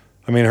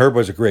 I mean, Herb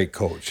was a great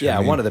coach. Yeah,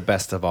 one of the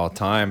best of all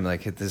time.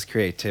 Like his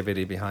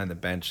creativity behind the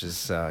bench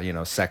is,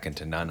 second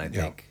to none. I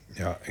think.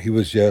 Yeah, he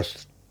was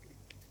just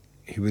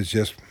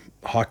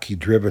hockey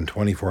driven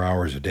 24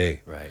 hours a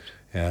day. Right.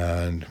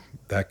 And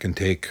that can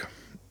take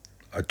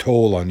a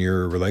toll on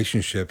your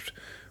relationships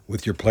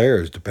with your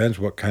players. Depends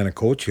what kind of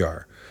coach you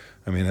are.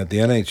 I mean, at the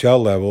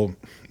NHL level,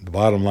 the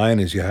bottom line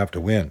is you have to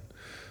win.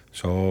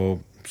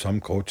 So some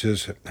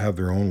coaches have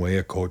their own way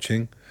of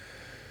coaching.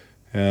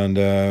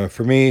 And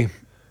for me,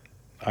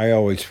 I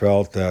always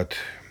felt that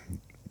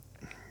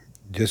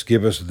just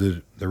give us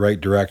the right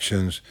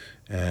directions,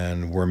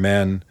 and we're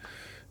men.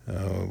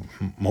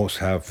 Most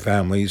have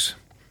families,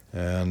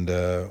 and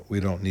we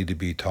don't need to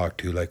be talked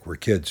to like we're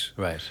kids.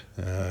 Right.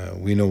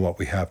 We know what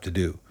we have to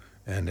do.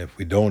 And if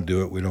we don't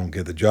do it, we don't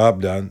get the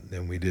job done,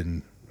 then we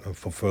didn't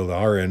fulfill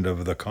our end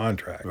of the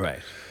contract.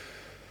 Right.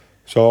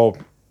 So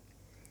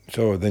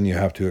then you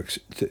have to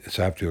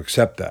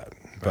accept that.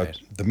 But Right.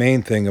 the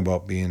main thing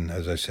about being,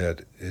 as I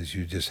said, is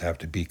you just have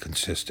to be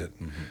consistent,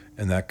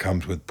 and that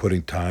comes with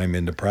putting time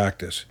into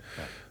practice.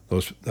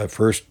 That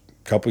first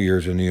couple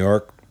years in New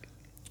York,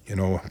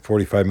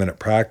 45-minute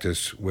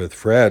practice with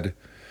Fred,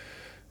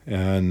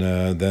 and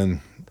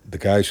then the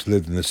guys who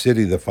lived in the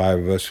city, the five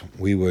of us,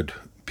 we would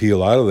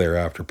peel out of there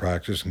after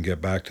practice and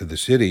get back to the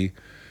city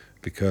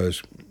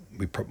because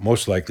we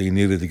most likely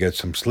needed to get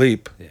some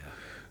sleep.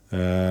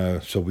 Yeah.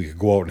 So we could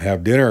go out and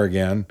have dinner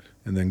again,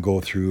 and then go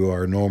through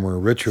our normal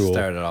ritual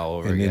Start it all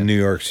over in again. New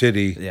York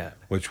City, Yeah.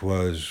 which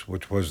was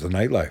the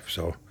nightlife.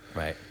 So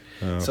Right.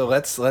 So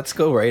let's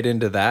go right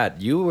into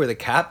that. You were the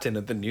captain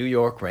of the New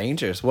York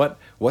Rangers. What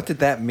did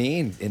that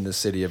mean in the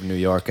city of New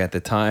York at the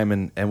time,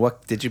 and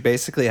what did you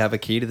basically have a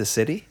key to the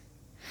city?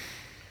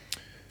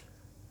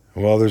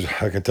 well,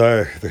 I can tell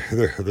you,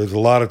 there's a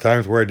lot of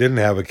times where I didn't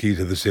have a key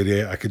to the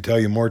city. I could tell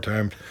you more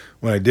times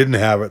when I didn't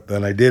have it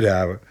than I did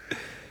have it.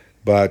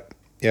 But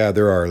yeah,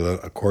 there are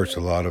of course a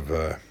lot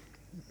of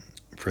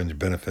fringe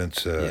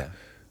benefits of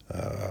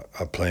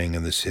playing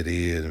in the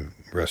city and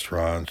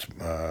restaurants,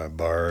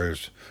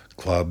 bars,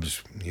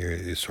 clubs.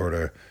 You're sort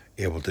of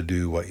able to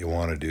do what you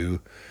want to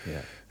do,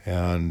 Yeah.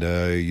 and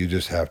you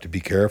just have to be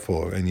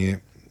careful,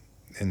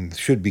 and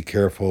should be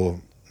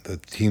careful. The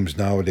teams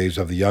nowadays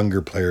of the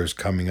younger players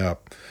coming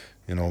up,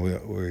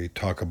 we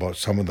talk about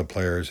some of the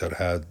players that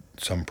had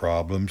some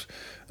problems,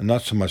 and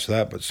not so much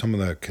that, but some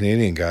of the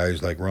Canadian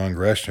guys like Ron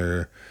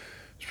Greshner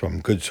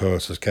from Goodsboro,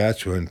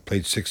 Saskatchewan,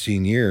 played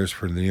 16 years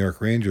for the New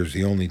York Rangers,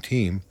 the only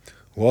team,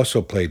 who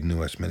also played in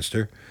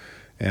Westminster.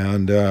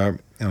 And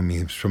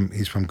he's from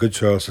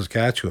Goodsboro,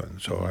 Saskatchewan.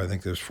 So I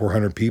think there's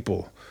 400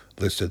 people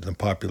listed in the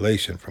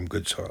population from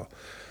Goodsboro.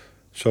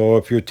 So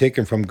if you're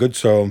taken from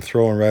Goodsboro and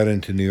thrown right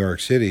into New York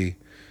City,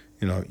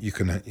 you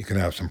can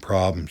have some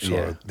problems. So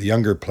Yeah. the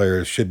younger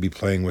players should be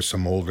playing with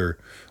some older,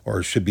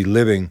 or should be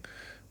living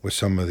with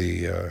some of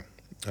the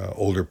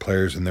older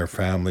players and their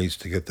families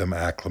to get them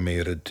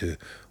acclimated to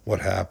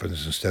what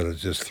happens instead of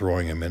just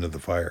throwing them into the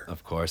fire.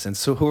 Of course. And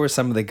so who were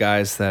some of the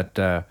guys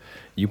that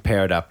you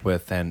paired up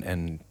with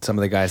and some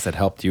of the guys that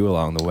helped you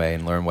along the way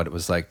and learn what it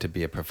was like to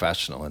be a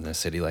professional in a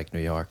city like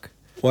New York?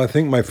 Well, I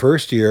think my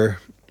first year,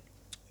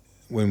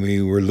 when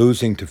we were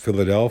losing to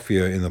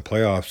Philadelphia in the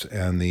playoffs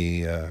and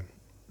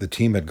the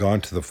team had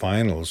gone to the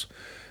finals,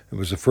 it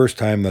was the first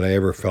time that I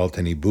ever felt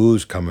any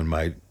boos coming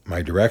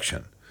my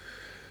direction.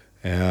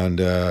 And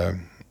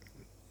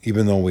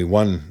even though we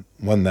won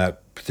that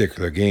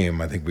particular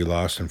game, I think we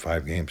lost in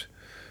 5 games,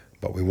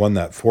 but we won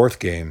that 4th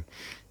game.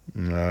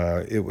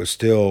 It was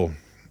still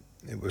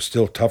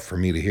tough for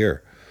me to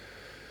hear,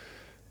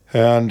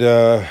 and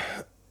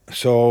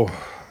so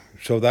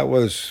that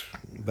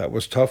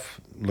was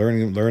tough.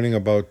 Learning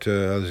about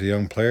as a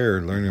young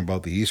player, learning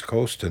about the East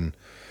Coast, and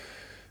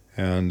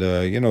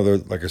there,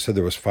 like I said,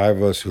 there was 5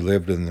 of us who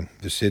lived in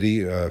the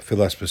city. Phil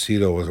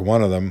Esposito was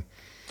one of them.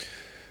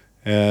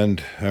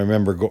 And I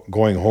remember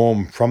going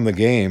home from the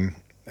game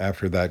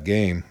after that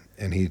game,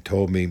 and he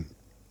told me,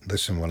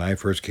 listen, when I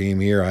first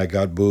came here, I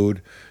got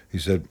booed. He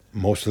said,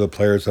 most of the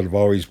players that have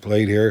always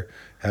played here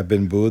have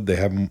been booed. We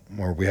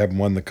haven't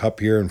won the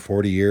cup here in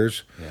 40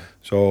 years. Yeah.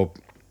 So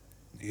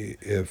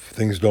if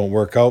things don't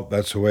work out,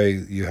 that's the way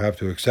you have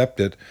to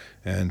accept it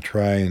and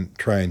try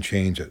and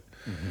change it.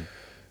 Mm-hmm.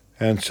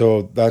 And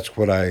so that's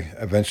what I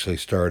eventually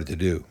started to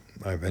do.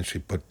 I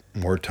eventually put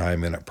more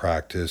time in at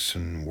practice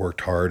and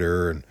worked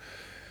harder, and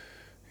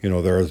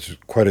there was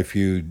quite a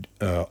few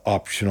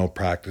optional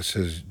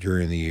practices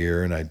during the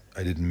year, and I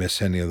didn't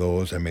miss any of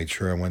those. I made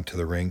sure I went to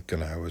the rink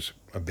and I was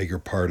a bigger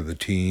part of the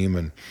team,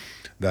 and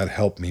that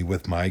helped me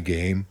with my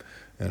game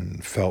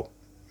and felt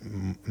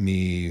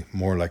me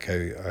more like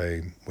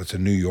I was a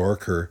New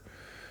Yorker,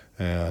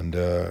 and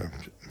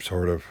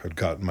sort of had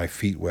gotten my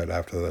feet wet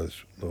after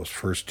those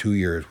first 2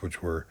 years,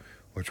 which were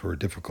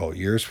difficult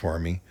years for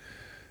me.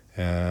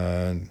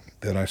 And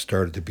then I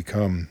started to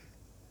become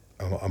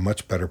a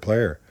much better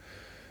player.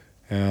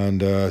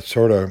 And I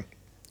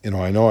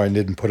know I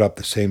didn't put up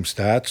the same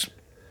stats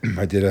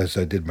I did as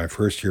I did my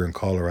first year in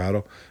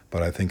Colorado,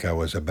 but I think I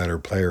was a better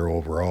player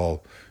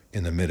overall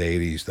in the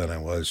mid-'80s than I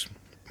was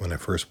when I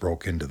first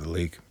broke into the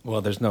league. Well,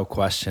 there's no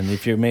question.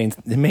 If you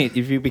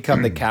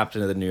become the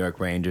captain of the New York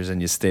Rangers and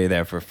you stay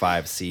there for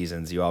 5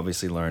 seasons, you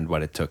obviously learned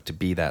what it took to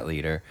be that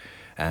leader,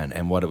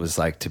 and what it was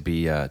like to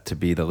be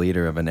the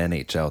leader of an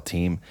NHL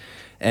team.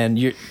 And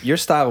your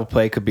style of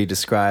play could be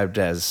described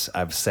as,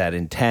 I've said,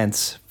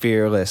 intense,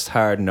 fearless,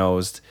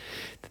 hard-nosed.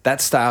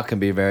 That style can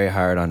be very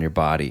hard on your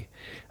body.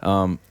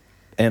 And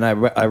I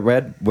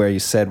read where you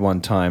said one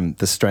time,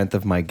 the strength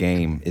of my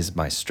game is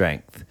my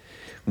strength.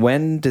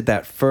 When did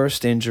that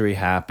first injury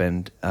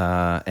happen,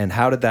 and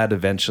how did that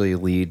eventually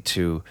lead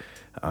to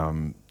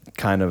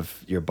kind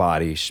of your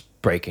body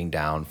breaking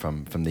down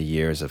from the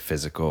years of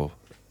physical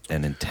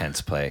and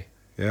intense play?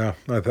 Yeah,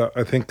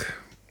 I think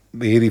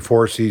the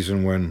 '84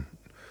 season when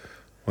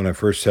I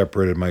first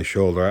separated my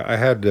shoulder, I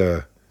had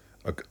a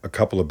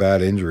couple of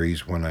bad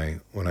injuries when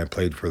I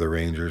played for the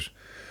Rangers,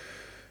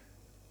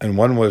 and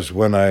one was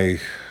when I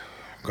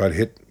got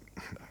hit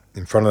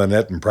in front of the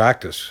net in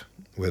practice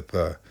with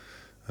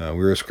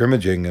we were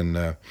scrimmaging,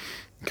 and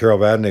Carol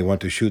Vadnais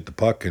went to shoot the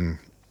puck, and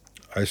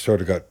I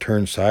sort of got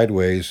turned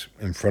sideways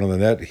in front of the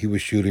net. He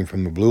was shooting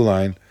from the blue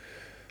line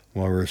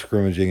while we were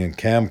scrimmaging, and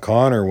Cam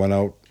Connor went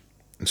out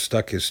and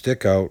stuck his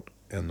stick out,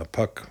 and the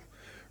puck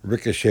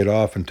ricocheted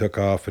off and took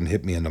off and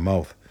hit me in the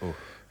mouth. Oof.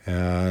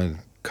 And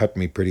cut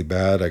me pretty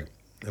bad.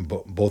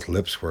 Both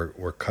lips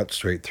were cut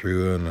straight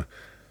through, and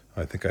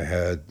I think I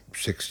had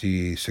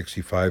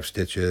 65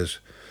 stitches.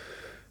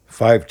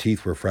 5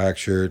 teeth were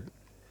fractured.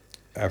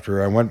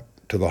 After I went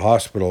to the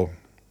hospital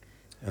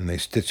and they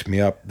stitched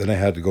me up, then I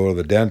had to go to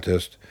the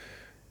dentist.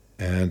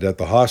 And at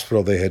the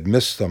hospital, they had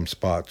missed some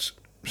spots,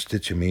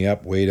 stitching me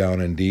up way down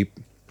and deep.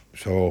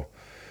 So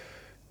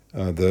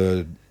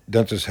the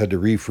dentist had to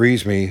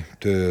refreeze me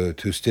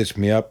to stitch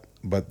me up,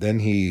 but then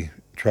he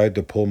tried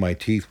to pull my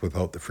teeth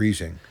without the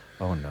freezing.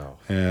 Oh, no.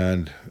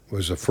 And it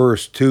was the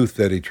first tooth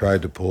that he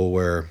tried to pull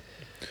where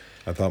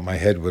I thought my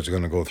head was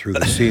going to go through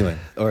the ceiling.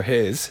 Or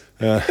his.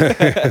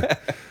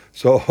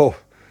 So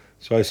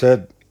I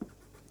said,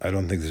 I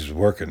don't think this is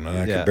working. And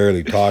I could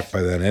barely talk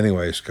by then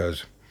anyways,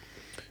 because,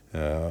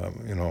 I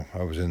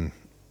was in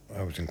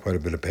quite a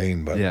bit of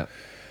pain.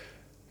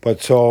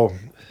 But so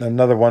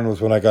another one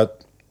was when I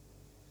got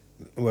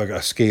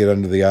a skate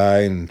under the eye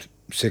and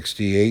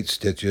 68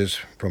 stitches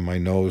from my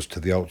nose to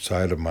the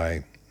outside of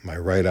my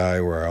right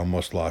eye, where I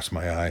almost lost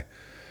my eye.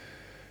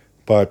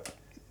 But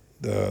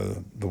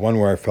the one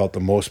where I felt the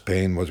most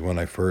pain was when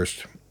I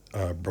first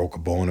broke a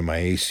bone in my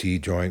AC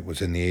joint.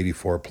 Was in the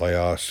 '84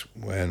 playoffs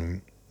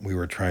when we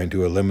were trying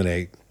to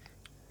eliminate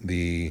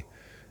the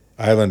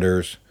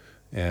Islanders,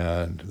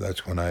 and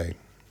that's when I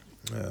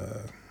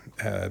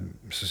had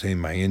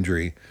sustained my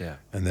injury. Yeah.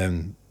 And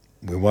then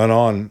we went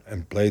on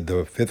and played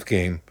the 5th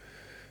game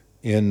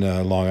in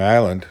Long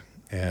Island,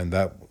 and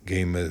that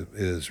game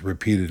is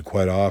repeated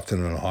quite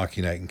often on a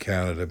hockey night in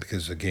Canada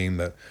because it's a game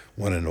that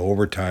went in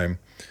overtime,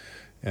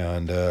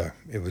 and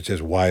it was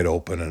just wide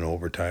open in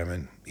overtime,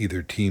 and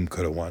either team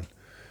could have won.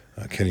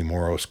 Kenny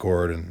Morrow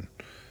scored, and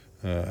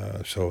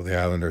so the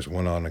Islanders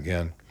went on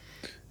again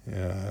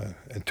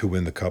and to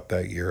win the cup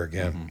that year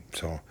again. Mm-hmm.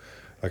 So,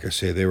 like I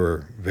say, they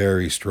were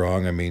very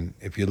strong. I mean,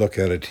 if you look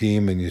at a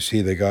team and you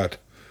see they got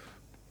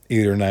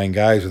 8 or 9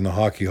 guys in the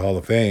Hockey Hall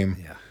of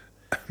Fame,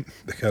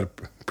 they got a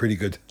pretty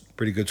good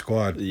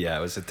squad. Yeah,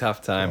 it was a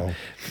tough time,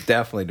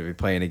 definitely, to be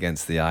playing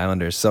against the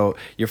Islanders. So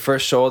your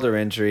first shoulder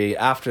injury,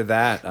 after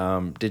that,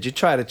 did you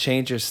try to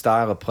change your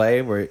style of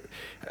play? With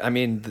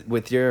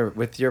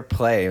your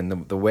play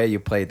and the way you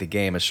played the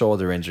game, a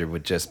shoulder injury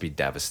would just be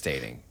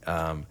devastating.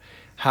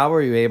 How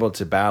were you able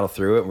to battle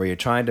through it? Were you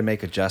trying to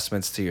make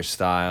adjustments to your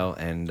style?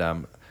 And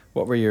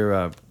what were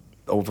your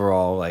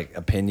overall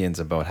opinions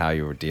about how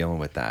you were dealing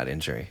with that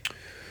injury?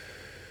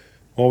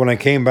 Well, when I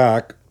came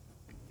back,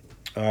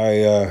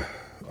 I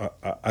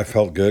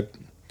felt good,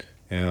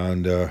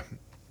 and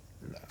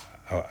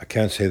I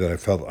can't say that I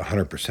felt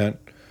 100%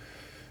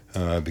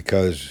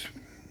 because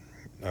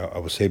I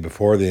would say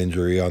before the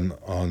injury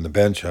on the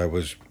bench I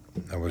was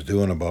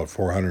doing about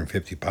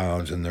 450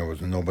 pounds, and there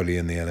was nobody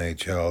in the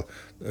NHL.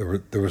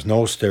 There was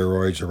no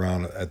steroids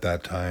around at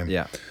that time.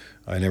 Yeah,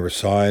 I never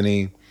saw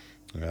any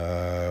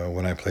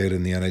when I played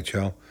in the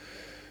NHL,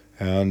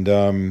 and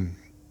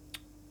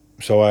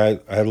so I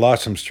had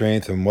lost some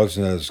strength and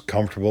wasn't as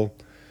comfortable.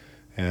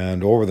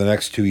 And over the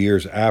next 2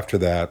 years after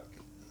that,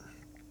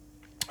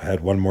 I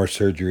had one more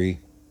surgery,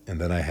 and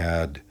then I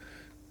had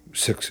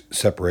 6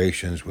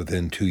 separations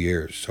within 2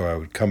 years. So I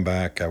would come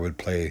back, I would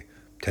play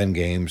 10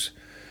 games,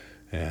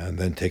 and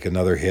then take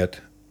another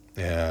hit.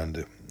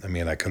 And,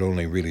 I could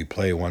only really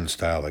play one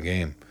style of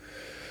game,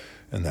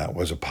 and that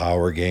was a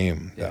power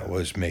game. Yeah. That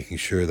was making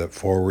sure that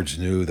forwards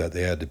knew that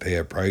they had to pay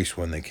a price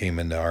when they came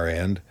into our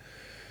end.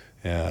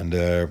 And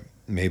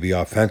maybe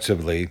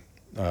offensively,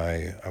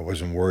 I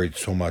wasn't worried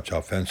so much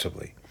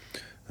offensively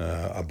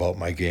about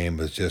my game,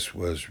 but just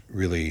was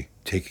really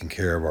taking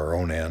care of our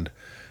own end,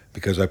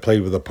 because I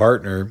played with a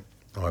partner.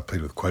 I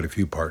played with quite a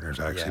few partners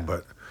actually,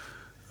 but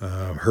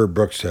Herb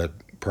Brooks had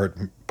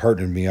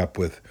partnered me up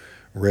with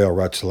Rail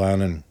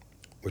Rutsalainen,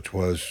 which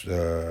was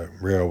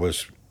Rail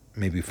was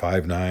maybe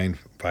 5'9",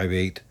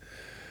 5'8",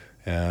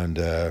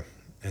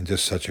 and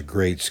just such a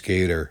great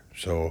skater.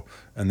 So,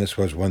 and this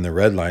was when the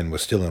red line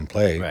was still in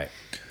play. Right.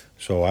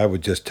 So I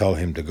would just tell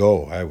him to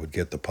go. I would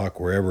get the puck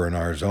wherever in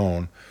our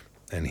zone,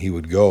 and he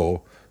would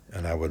go,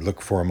 and I would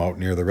look for him out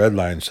near the red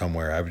line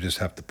somewhere. I would just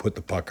have to put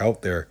the puck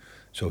out there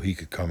so he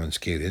could come and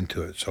skate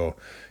into it. So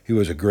he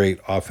was a great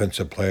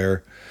offensive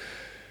player.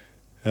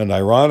 And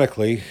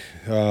ironically,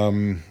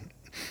 I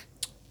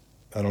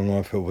don't know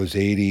if it was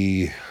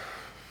 80,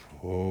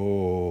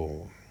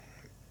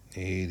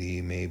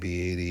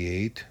 maybe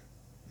 88.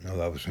 No,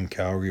 that was when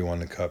Calgary won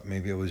the cup.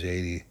 Maybe it was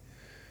 89.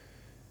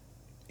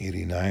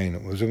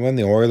 It was when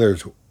the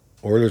Oilers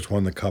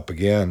won the cup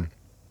again,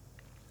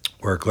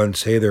 where Glenn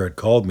Sather had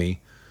called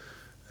me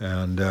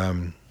and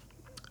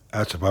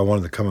asked if I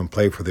wanted to come and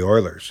play for the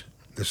Oilers.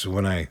 This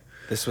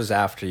was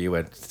after you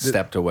had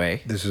stepped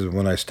away. This is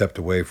when I stepped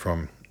away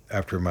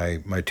after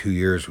my 2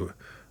 years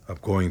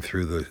going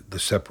through the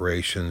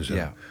separations. And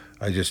Yeah.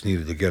 I just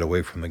needed to get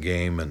away from the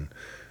game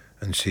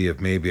and see if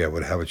maybe I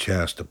would have a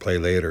chance to play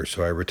later.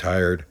 So I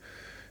retired,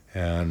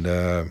 and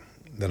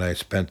then I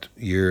spent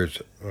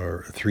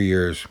 3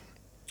 years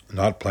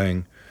not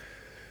playing,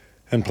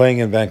 and playing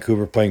in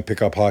Vancouver, playing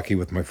pickup hockey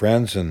with my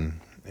friends,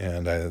 then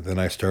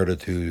I started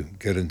to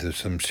get into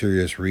some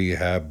serious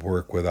rehab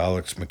work with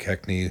Alex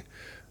McKechnie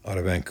out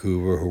of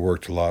Vancouver, who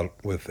worked a lot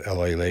with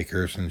L.A.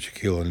 Lakers and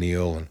Shaquille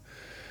O'Neal,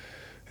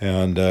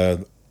 and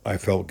I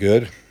felt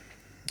good,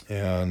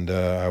 and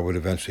I would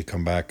eventually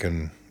come back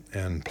and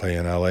play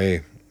in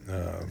L.A.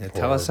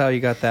 Tell us how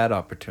you got that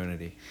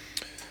opportunity.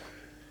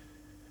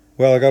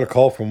 Well, I got a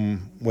call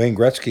from Wayne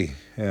Gretzky,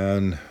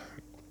 and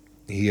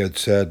he had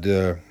said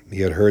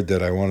he had heard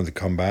that I wanted to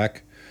come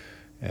back,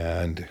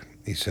 and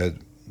he said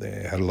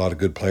they had a lot of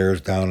good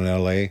players down in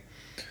L.A.,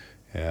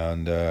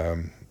 and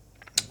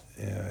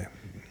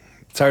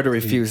It's hard to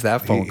refuse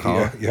that phone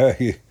call.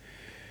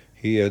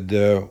 He had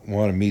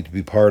wanted me to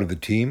be part of the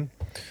team,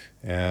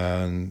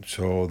 and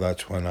so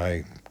that's when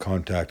I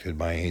contacted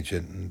my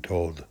agent and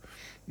told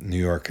New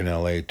York and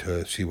L.A.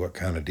 to see what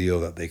kind of deal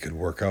that they could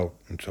work out,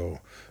 and so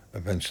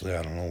eventually,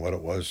 I don't know what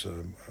it was.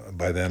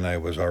 By then, I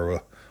was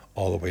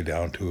all the way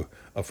down to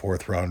a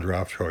 4th-round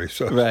draft choice.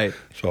 So, Right.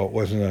 So it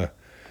wasn't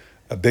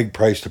a big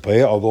price to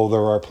pay, although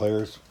there are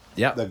players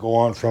that go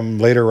on from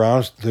later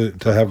rounds to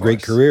have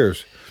great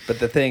careers. But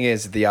the thing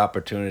is, the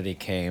opportunity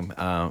came.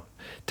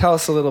 Tell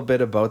us a little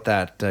bit about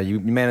that. You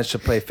managed to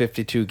play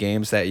 52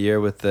 games that year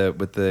with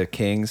the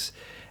Kings,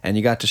 and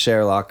you got to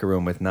share a locker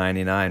room with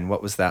 99.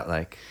 What was that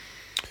like?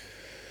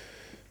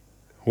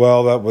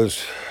 Well, that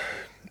was,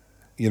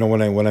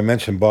 when I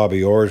mentioned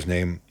Bobby Orr's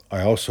name,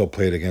 I also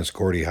played against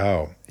Gordie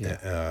Howe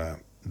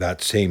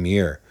that same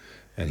year,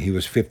 and he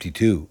was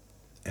 52,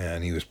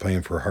 and he was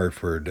playing for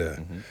Hartford,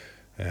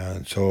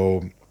 and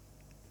so,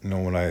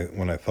 when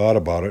I thought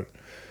about it,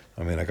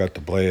 I mean, I got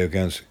to play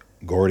against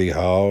Gordie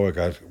Howe, I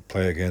got to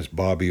play against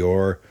Bobby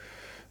Orr,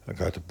 I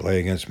got to play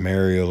against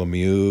Mario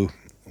Lemieux,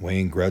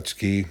 Wayne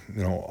Gretzky,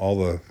 all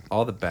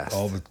the best,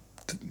 all the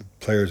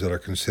players that are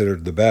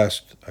considered the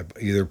best. I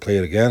either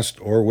played against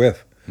or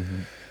with.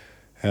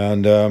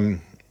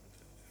 And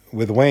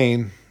with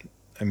Wayne,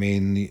 I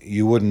mean,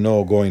 you wouldn't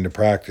know going to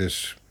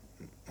practice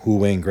who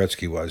Wayne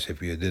Gretzky was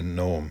if you didn't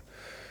know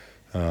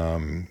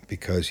him,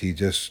 because he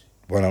just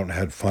went out and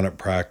had fun at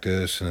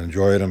practice and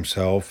enjoyed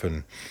himself,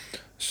 and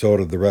so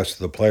did the rest of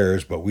the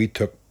players. But we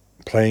took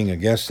playing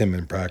against him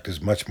in practice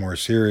much more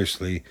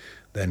seriously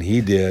than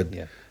he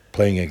did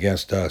playing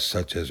against us,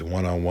 such as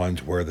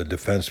one-on-ones where the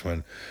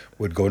defenseman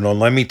would go, "No,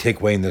 let me take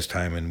Wayne this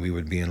time," and we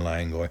would be in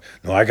line going,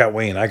 "No, I got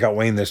Wayne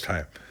this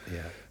time."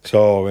 Yeah.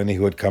 So, and he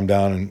would come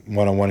down and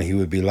one-on-one, he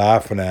would be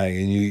laughing at you,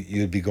 and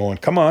you'd be going,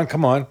 come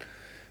on.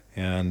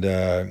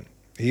 And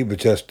he was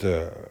just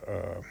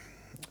a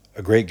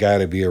great guy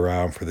to be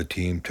around for the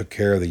team, took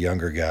care of the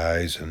younger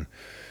guys, and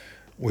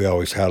we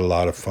always had a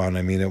lot of fun.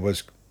 I mean, it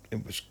was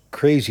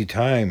crazy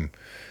time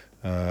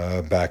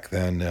back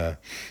then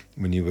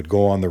when you would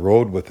go on the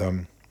road with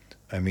him.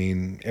 I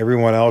mean,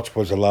 everyone else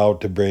was allowed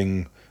to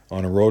bring,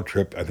 on a road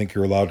trip, I think you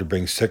were allowed to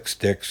bring 6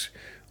 sticks,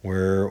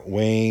 where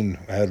Wayne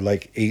had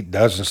like 8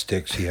 dozen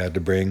sticks he had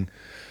to bring,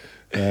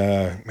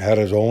 had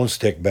his own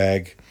stick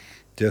bag,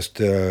 just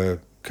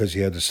because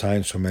he had to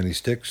sign so many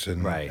sticks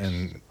and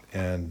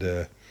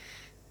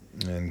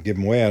give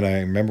them away. And I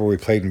remember we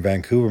played in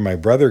Vancouver. My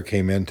brother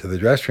came into the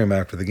dressing room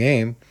after the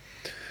game,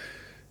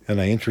 and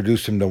I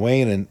introduced him to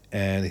Wayne,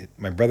 and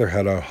my brother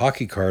had a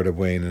hockey card of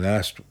Wayne and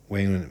asked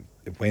Wayne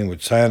if Wayne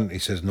would sign it. He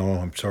says, "No,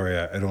 I'm sorry,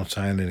 I don't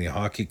sign any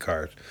hockey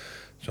cards."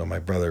 So my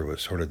brother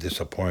was sort of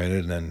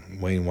disappointed, and then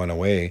Wayne went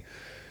away.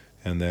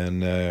 And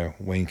then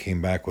Wayne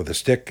came back with a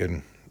stick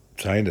and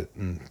signed it,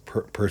 and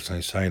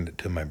personally signed it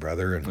to my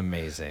brother. And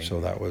amazing.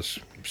 So that was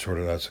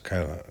that's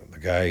kind of the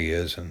guy he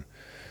is.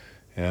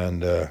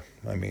 And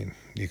I mean,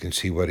 you can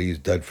see what he's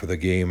done for the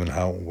game, and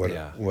how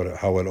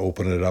it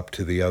opened it up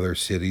to the other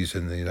cities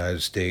in the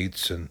United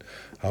States, and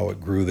how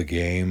it grew the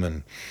game.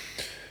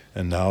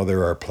 And now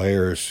there are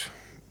players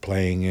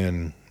playing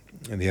in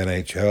the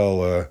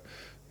NHL,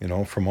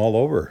 from all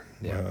over,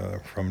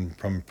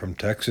 from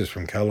Texas,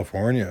 from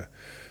California,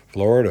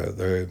 Florida.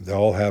 They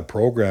all have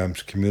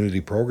programs,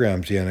 community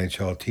programs, the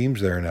NHL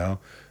teams there now,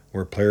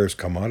 where players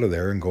come out of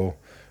there and go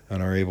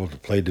and are able to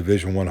play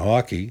Division I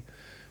hockey,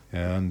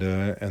 and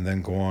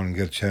then go on and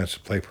get a chance to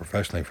play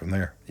professionally from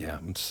there. Yeah,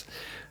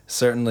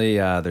 certainly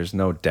there's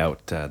no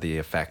doubt the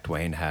effect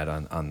Wayne had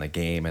on the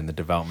game and the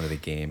development of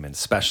the game, and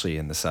especially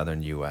in the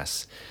southern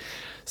U.S.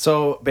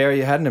 So, Barry,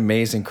 you had an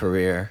amazing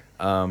career.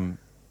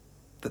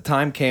 The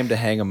time came to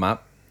hang him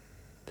up.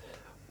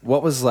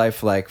 What was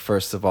life like,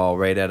 first of all,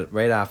 right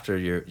after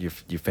you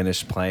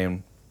finished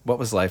playing? What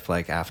was life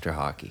like after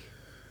hockey?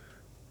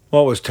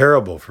 Well, it was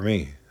terrible for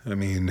me. I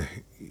mean,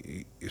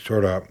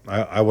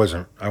 I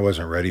wasn't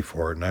ready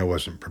for it, and I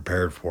wasn't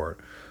prepared for it.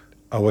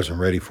 I wasn't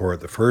ready for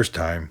it the first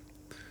time,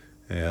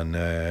 and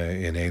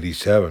in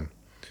 '87,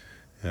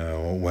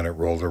 when it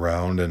rolled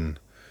around, and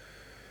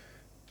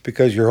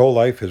because your whole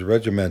life is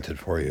regimented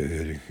for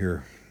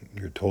you.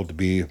 you're told to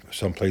be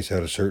someplace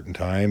at a certain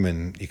time,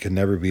 and you can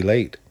never be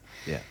late.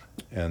 Yeah.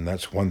 And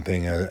that's one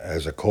thing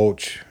as a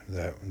coach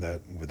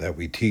that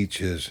we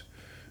teach is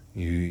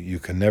you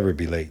can never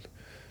be late.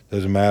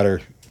 Doesn't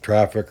matter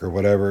traffic or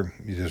whatever.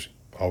 You just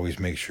always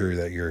make sure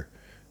that you're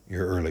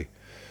early.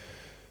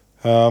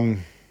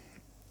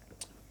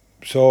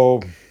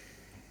 So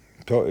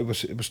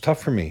it was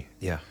tough for me.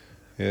 Yeah.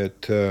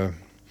 It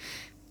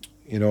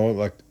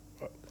like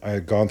I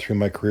had gone through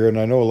my career, and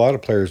I know a lot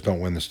of players don't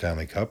win the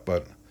Stanley Cup,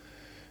 but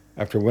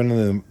after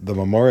winning the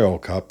Memorial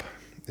Cup,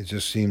 it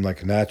just seemed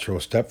like a natural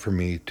step for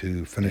me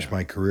to finish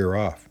my career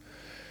off.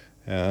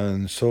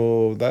 And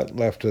so that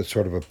left a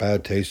sort of a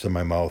bad taste in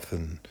my mouth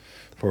and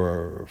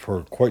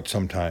for quite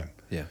some time.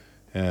 Yeah.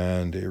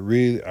 And it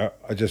really,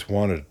 I just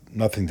wanted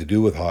nothing to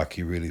do with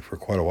hockey really for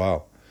quite a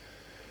while.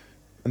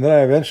 And then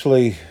I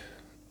eventually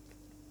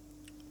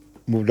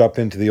moved up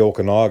into the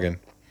Okanagan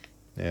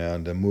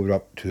and moved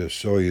up to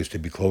Soyuz to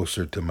be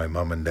closer to my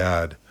mom and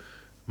dad.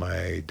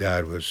 My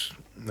dad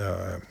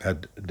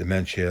had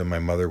dementia. My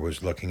mother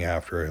was looking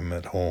after him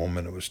at home,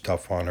 and it was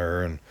tough on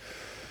her. And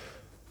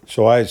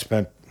so I had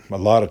spent a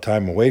lot of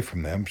time away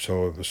from them,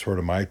 so it was sort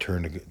of my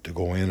turn to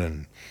go in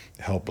and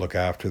help look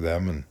after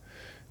them.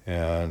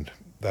 And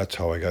that's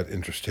how I got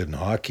interested in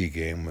hockey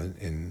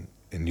game,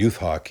 in youth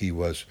hockey,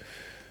 was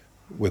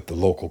with the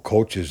local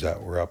coaches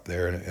that were up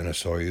there in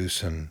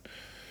Osoyoos, and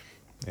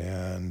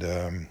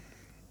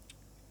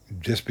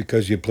just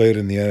because you played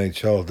in the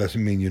NHL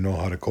doesn't mean you know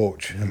how to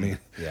coach. I mean,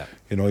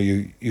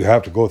 you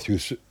have to go through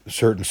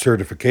certain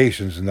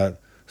certifications, and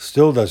that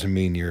still doesn't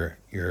mean you're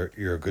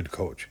a good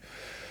coach.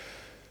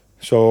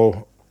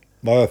 So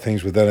a lot of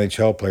things with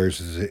NHL players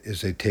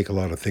is they take a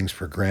lot of things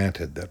for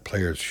granted that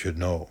players should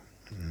know.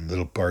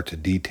 Little parts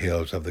of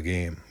details of the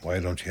game. Why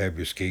don't you have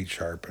your skate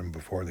sharpened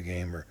before the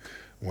game, or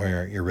why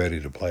aren't you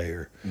ready to play?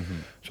 Or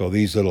so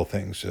these little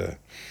things.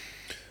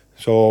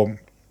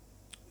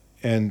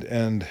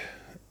 And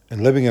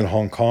living in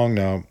Hong Kong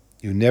now,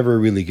 you never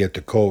really get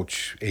to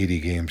coach 80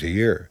 games a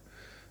year.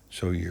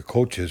 So your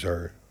coaches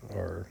are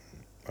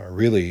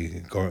really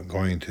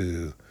going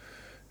to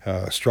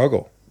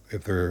struggle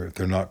if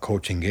they're not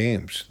coaching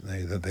games.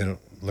 They don't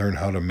learn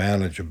how to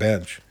manage a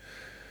bench.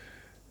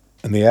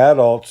 And the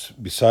adults,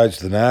 besides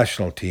the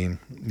national team,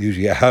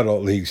 usually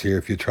adult leagues here,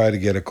 if you try to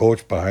get a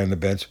coach behind the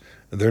bench,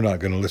 they're not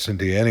going to listen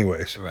to you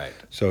anyways. Right.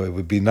 So it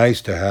would be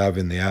nice to have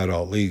in the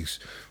adult leagues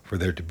for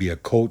there to be a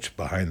coach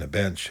behind the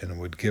bench, and it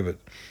would give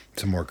it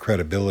some more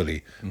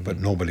credibility, but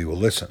nobody will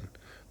listen.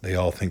 They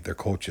all think they're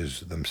coaches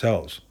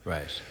themselves.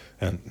 Right.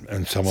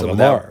 And some of them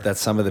are. That's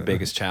some of the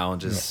biggest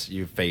challenges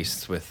you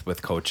faced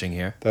with coaching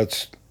here?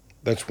 That's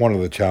one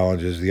of the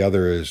challenges. The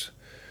other is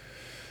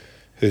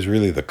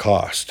really the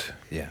cost.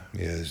 Yeah.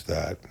 Is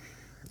that,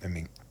 I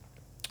mean,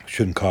 it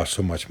shouldn't cost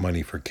so much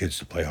money for kids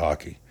to play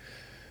hockey.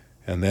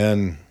 And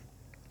then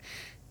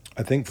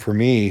I think for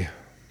me,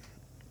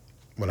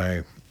 when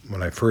I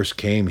first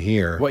came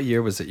here. What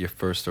year was it you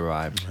first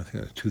arrived? I think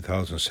it was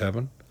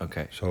 2007.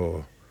 Okay.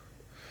 So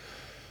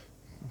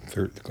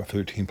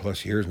 13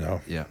 plus years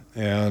now. Yeah.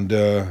 And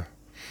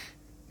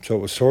so it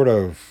was sort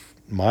of,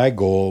 my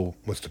goal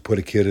was to put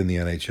a kid in the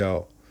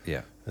NHL.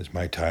 Yeah. As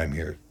my time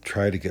here.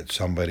 Try to get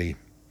somebody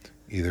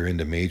either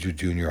into major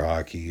junior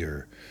hockey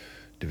or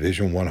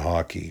Division I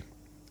hockey,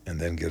 and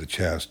then get a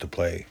chance to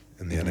play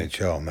in the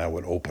NHL, and that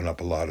would open up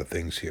a lot of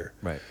things here.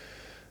 Right.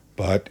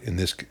 But in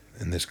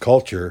this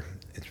culture,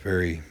 it's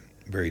very,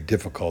 very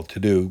difficult to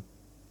do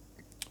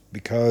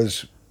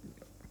because,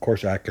 of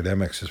course,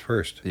 academics is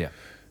first. Yeah.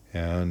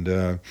 And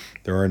there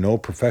are no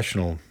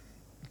professional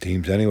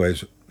teams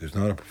anyways. There's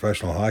not a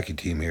professional hockey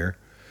team here,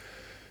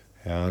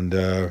 and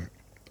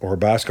or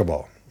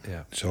basketball.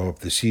 Yeah. So if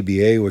the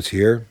CBA was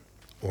here,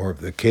 or if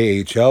the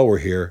KHL were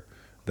here,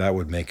 that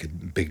would make a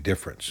big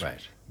difference.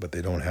 Right. But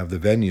they don't have the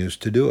venues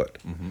to do it.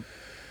 Mm-hmm.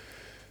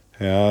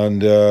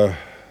 And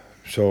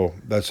so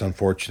that's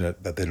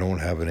unfortunate that they don't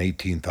have an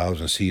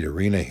 18,000-seat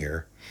arena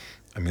here.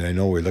 I mean, I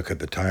know we look at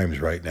the times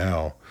right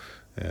now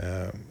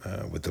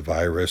with the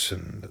virus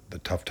and the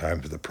tough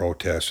times of the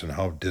protests and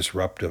how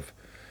disruptive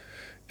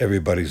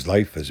everybody's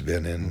life has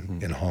been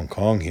in Hong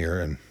Kong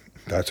here. And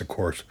that's, of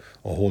course,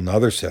 a whole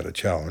nother set of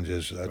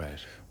challenges that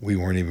we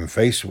weren't even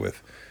faced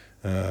with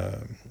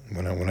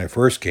when I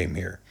first came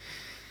here.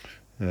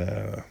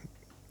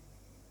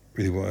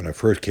 Really, when I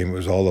first came, it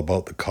was all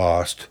about the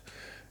cost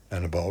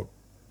and about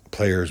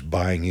players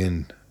buying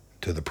in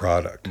to the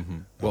product. Mm-hmm.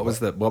 What was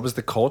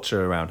the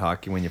culture around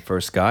hockey when you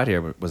first got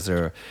here? Was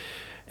there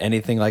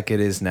anything like it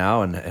is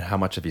now, and how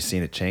much have you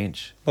seen it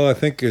change? Well, I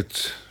think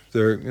it's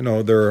there.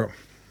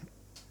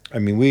 I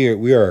mean, we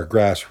are a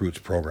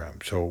grassroots program,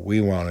 so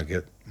we want to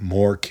get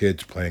more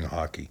kids playing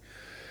hockey.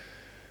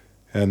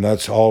 And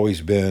that's always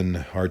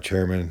been our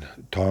chairman,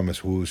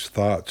 Thomas Wu's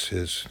thoughts,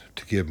 is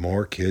to give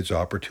more kids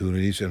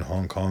opportunities in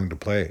Hong Kong to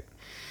play.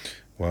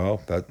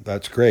 Well,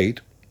 that's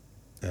great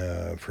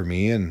for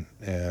me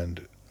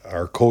and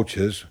our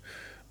coaches.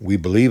 We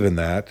believe in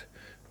that,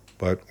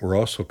 but we're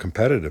also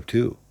competitive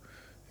too.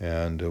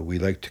 And we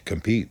like to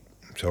compete.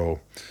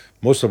 So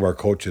most of our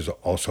coaches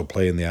also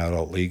play in the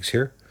adult leagues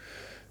here,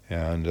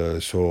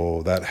 and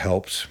so that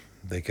helps.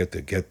 They get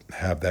to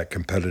have that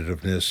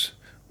competitiveness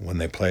when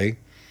they play,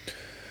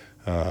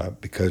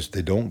 because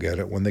they don't get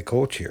it when they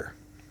coach here.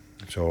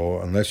 So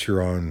unless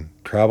you're on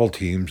travel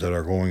teams that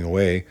are going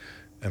away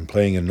and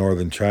playing in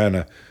northern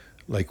China,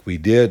 like we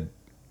did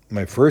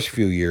my first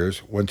few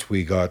years, once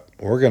we got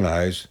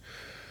organized,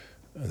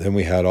 then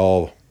we had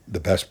all the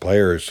best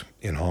players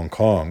in Hong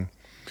Kong,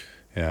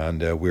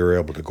 and we were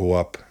able to go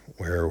up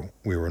where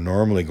we were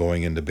normally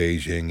going into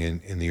Beijing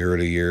in the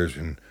early years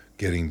and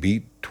getting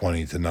beat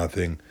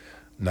 20-0.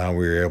 Now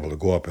we were able to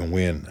go up and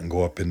win, and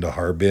go up into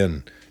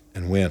Harbin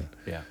and win.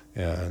 Yeah.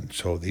 And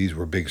so these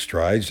were big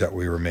strides that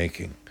we were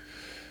making.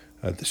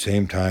 At the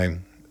same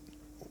time,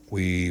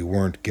 we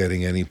weren't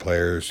getting any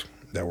players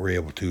that were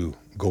able to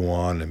go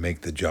on and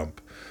make the jump.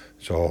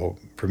 So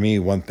for me,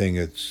 one thing,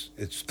 it's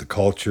the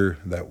culture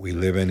that we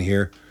live in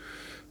here.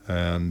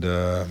 And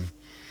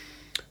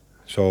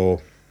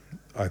so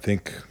I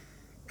think,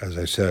 as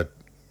I said,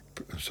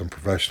 some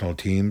professional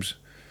teams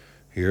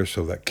here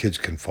so that kids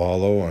can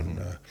follow.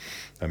 And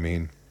I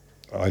mean,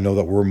 I know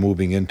that we're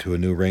moving into a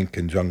new rink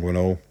in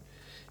Jungwon-o.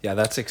 Yeah,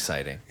 that's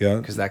exciting. Yeah.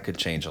 Because that could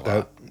change a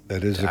lot.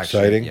 That is To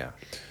exciting. yeah.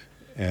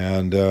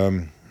 And,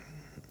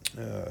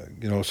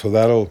 so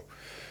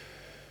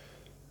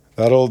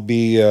that'll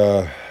be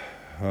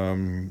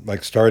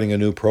like starting a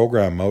new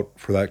program out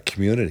for that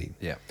community.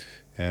 Yeah.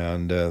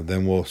 And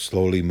then we'll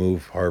slowly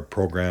move our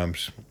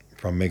programs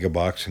from Mega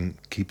Box and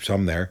keep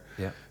some there.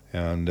 Yeah.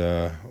 And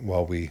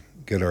while we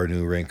get our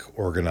new rink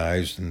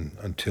organized, and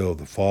until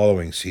the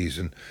following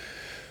season,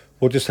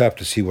 we'll just have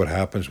to see what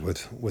happens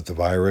with the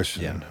virus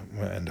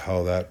and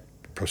how that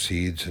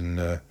proceeds.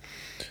 And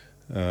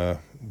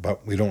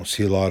but we don't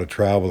see a lot of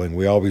traveling.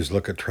 We always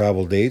look at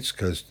travel dates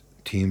because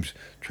teams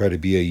try to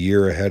be a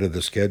year ahead of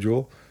the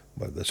schedule,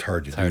 but it's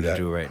hard to do that.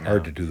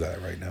 Hard to do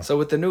that right now. So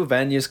with the new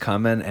venues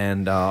coming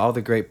and all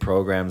the great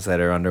programs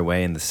that are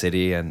underway in the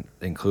city, and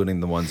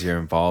including the ones you're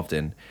involved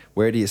in,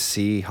 where do you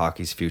see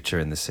hockey's future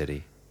in the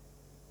city?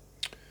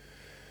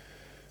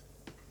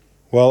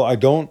 Well, I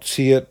don't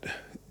see it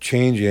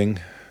changing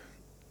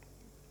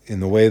in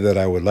the way that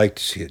I would like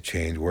to see it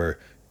change, where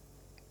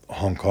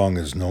Hong Kong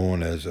is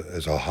known as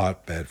a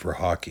hotbed for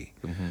hockey.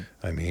 Mm-hmm.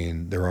 I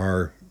mean, there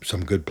are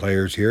some good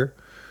players here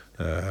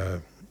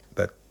that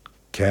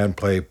can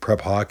play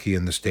prep hockey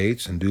in the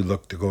States and do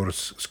look to go to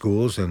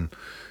schools in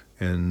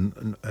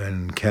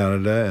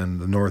Canada and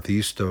the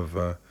northeast of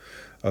the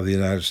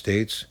United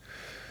States.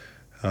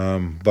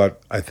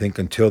 But I think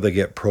until they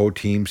get pro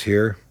teams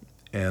here,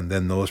 and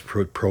then those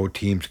pro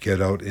teams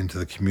get out into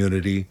the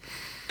community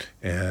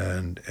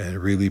and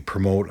really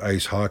promote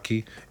ice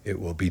hockey, it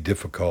will be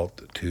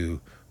difficult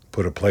to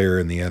put a player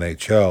in the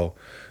NHL.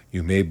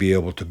 You may be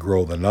able to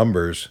grow the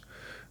numbers,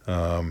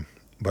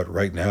 but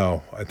right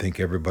now I think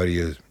everybody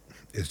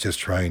is just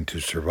trying to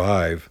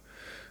survive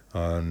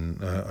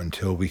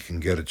until we can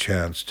get a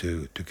chance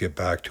to get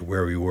back to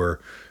where we were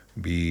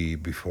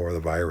before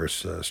the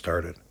virus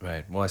started.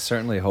 Right. Well, I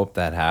certainly hope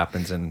that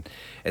happens, and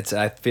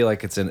I feel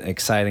like it's an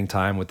exciting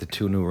time with the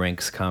two new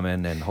rinks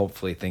coming, and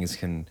hopefully things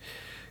can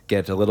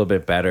get a little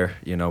bit better,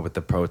 with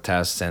the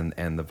protests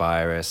and the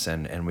virus,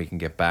 and we can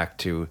get back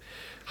to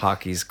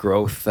hockey's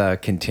growth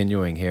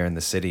continuing here in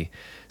the city.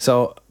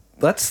 So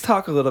let's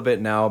talk a little bit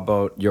now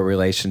about your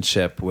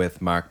relationship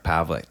with Mark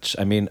Pavelich.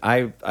 I mean,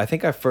 I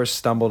think I first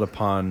stumbled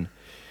upon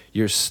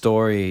your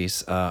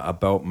stories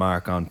about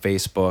Mark on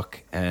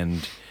Facebook,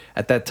 and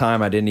at that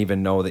time I didn't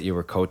even know that you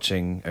were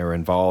coaching or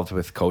involved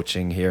with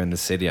coaching here in the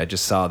city. I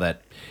just saw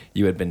that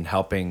you had been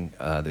helping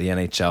the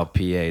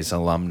NHLPA's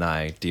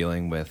alumni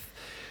dealing with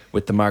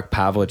the Mark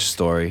Pavelich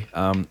story.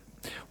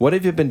 What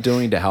have you been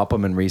doing to help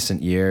him in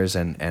recent years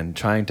and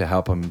trying to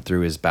help him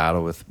through his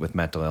battle with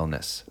mental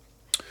illness?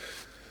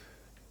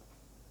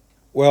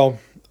 Well,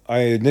 I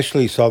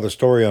initially saw the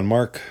story on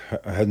Mark.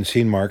 I hadn't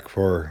seen Mark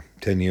for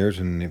 10 years,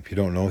 and if you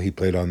don't know, he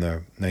played on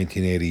the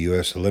 1980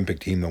 U.S.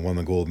 Olympic team that won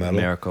the gold medal.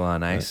 Miracle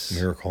on Ice.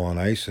 Miracle on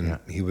Ice, and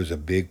he was a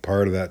big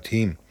part of that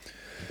team.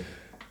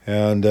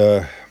 And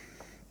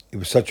he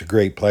was such a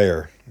great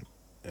player.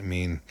 I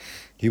mean,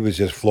 he was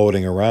just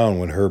floating around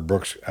when Herb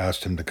Brooks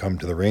asked him to come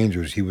to the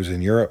Rangers. He was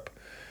in Europe,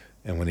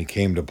 and when he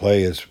came to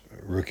play his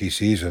rookie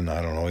season,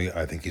 I don't know,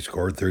 I think he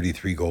scored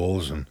 33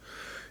 goals, and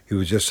he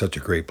was just such a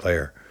great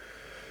player.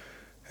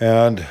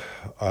 And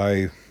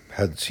I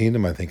hadn't seen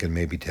him, I think, in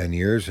maybe 10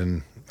 years,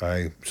 and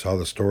I saw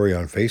the story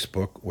on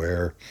Facebook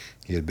where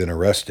he had been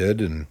arrested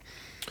and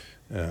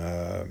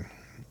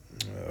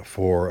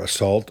for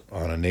assault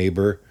on a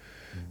neighbor,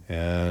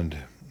 and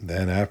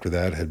then after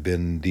that had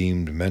been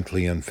deemed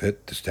mentally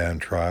unfit to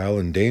stand trial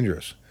and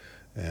dangerous,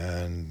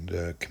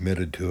 and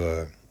committed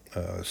to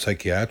a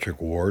psychiatric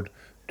ward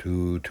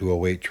to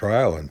await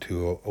trial and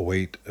to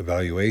await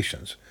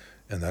evaluations.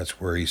 And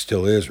that's where he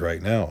still is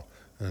right now,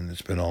 and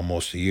it's been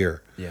almost a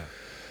year. Yeah.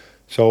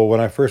 So when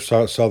I first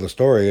saw the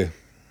story,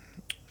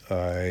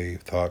 I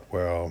thought,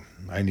 well,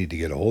 I need to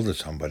get a hold of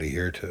somebody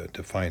here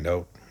to find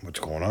out what's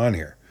going on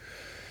here.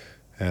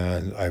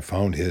 And I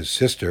found his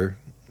sister,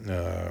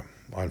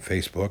 on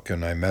Facebook,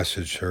 and I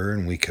messaged her,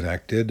 and we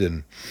connected,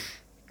 and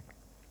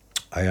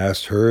I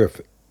asked her if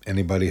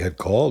anybody had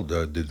called.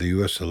 Did the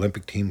U.S.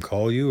 Olympic team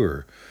call you,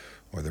 or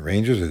the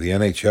Rangers, or the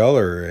NHL,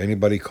 or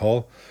anybody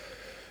call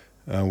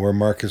where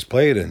Mark has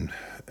played? And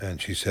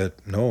she said,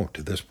 no,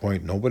 to this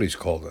point, nobody's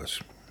called us.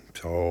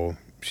 So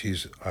she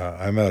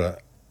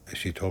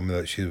told me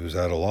that she was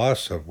at a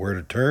loss of where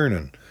to turn,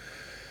 and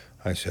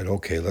I said,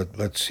 okay,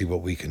 let's see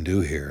what we can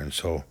do here. And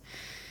so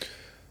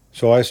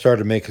I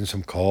started making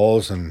some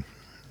calls, and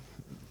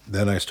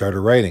then I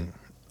started writing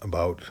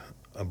about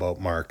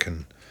Mark,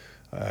 and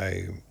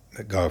I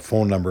got a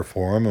phone number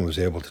for him and was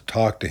able to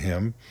talk to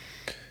him.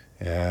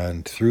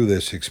 And through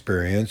this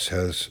experience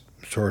has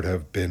sort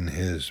of been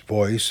his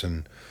voice,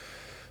 and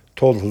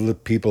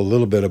told people a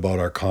little bit about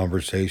our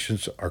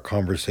conversations. Our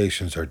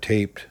conversations are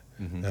taped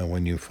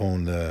when you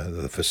phone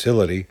the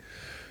facility,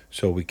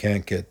 so we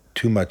can't get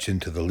too much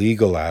into the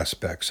legal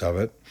aspects of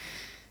it.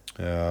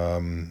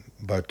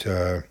 But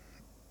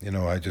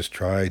I just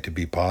try to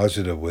be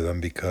positive with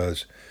him,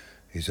 because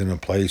he's in a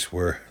place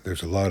where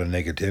there's a lot of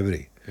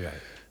negativity. Right.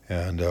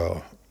 And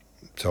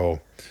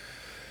so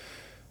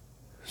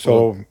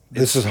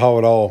this is how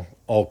it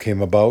all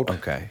came about.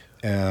 Okay.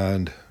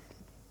 And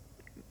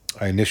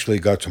I initially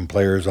got some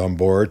players on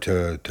board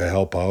to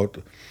help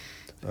out,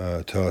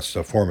 to us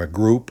to form a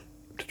group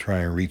to try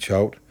and reach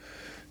out.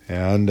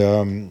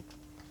 And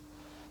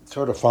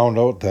sort of found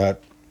out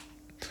that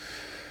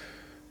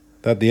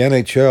the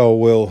NHL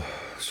will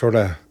sort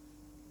of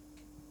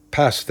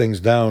pass things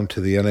down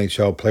to the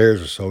NHL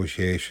Players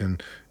Association,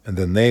 and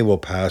then they will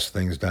pass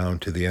things down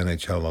to the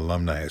NHL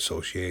Alumni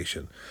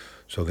Association.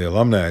 So the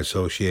Alumni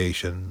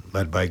Association,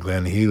 led by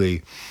Glenn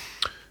Healy,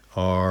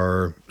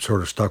 are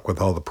sort of stuck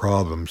with all the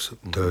problems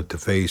to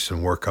face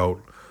and work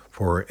out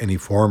for any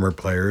former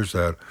players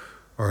that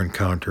are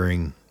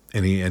encountering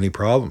any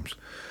problems.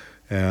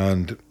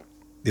 And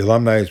the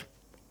alumni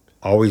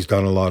always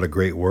done a lot of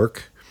great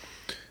work,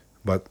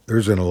 but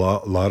there's been a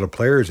lot of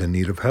players in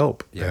need of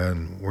help. Yeah.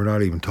 And we're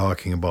not even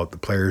talking about the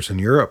players in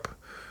Europe.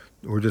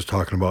 We're just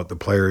talking about the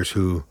players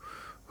who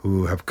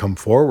have come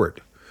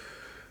forward.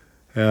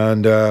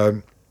 And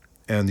there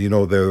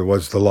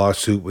was the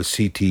lawsuit with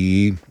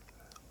CTE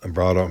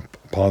brought up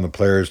upon the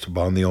players,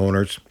 upon the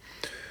owners.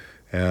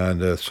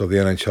 And so the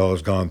NHL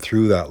has gone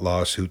through that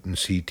lawsuit, and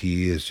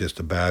CTE is just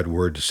a bad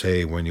word to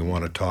say when you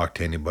want to talk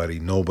to anybody.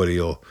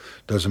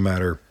 Doesn't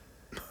matter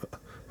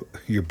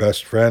your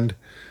best friend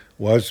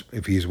was,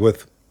 if he's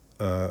with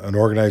an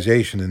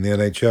organization in the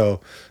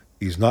NHL,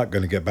 he's not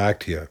going to get back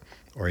to you.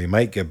 Or he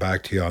might get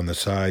back to you on the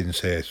side and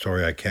say,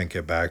 sorry, I can't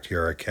get back to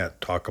you, or I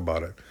can't talk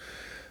about it.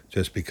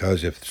 Just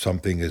because if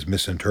something is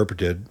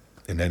misinterpreted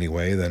in any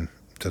way, then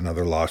it's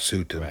another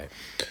lawsuit. Right.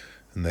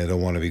 And they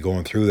don't want to be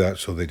going through that,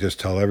 so they just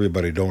tell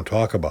everybody, don't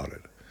talk about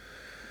it.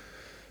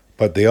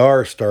 But they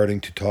are starting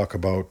to talk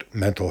about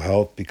mental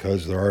health,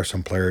 because there are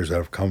some players that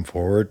have come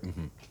forward.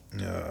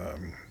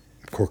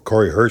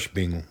 Corey Hirsch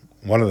being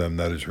one of them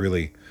that has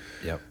really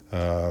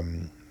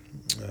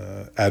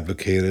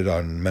advocated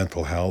on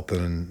mental health,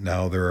 and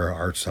now there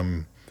are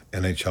some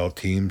NHL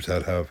teams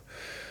that have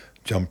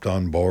jumped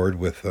on board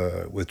with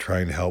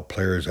trying to help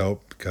players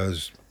out,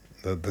 because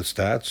the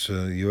stats,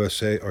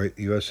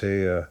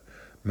 USA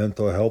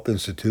Mental Health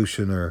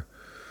Institution are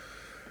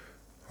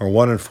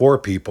 1 in 4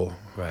 people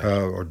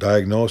are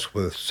diagnosed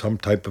with some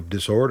type of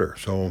disorder.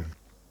 So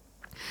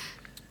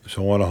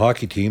on a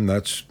hockey team,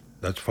 that's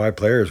 5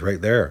 players right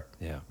there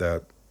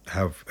that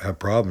have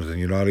problems, and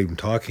you're not even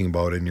talking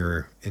about in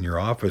your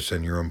office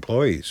and your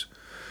employees.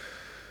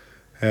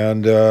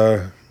 And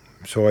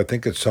so I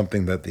think it's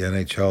something that the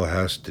NHL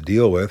has to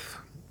deal with,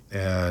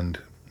 and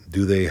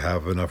do they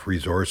have enough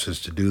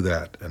resources to do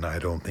that? And I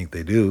don't think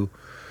they do.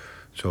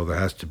 So there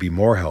has to be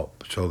more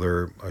help. So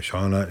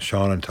Sean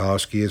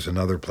Antosky is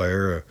another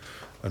player,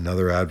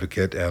 another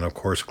advocate, and of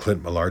course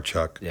Clint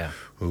Malarchuk,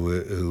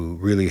 who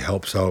really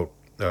helps out.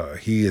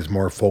 He is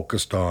more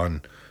focused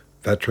on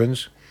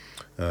veterans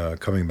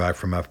coming back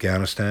from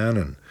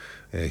Afghanistan,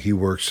 and he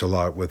works a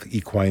lot with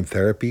equine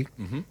therapy.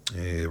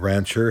 A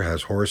rancher,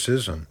 has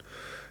horses,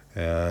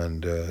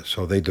 and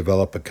so they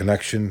develop a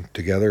connection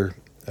together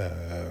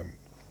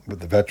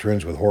with the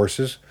veterans with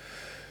horses.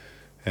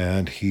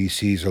 And he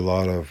sees a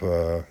lot of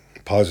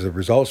positive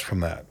results from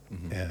that.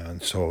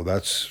 And so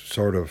that's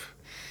sort of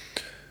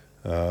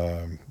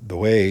the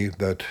way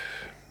that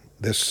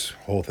this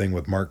whole thing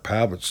with Mark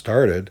Pavitt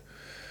started.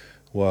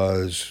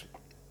 Was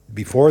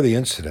before the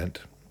incident,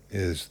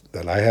 is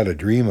that I had a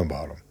dream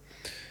about him,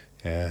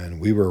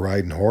 and we were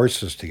riding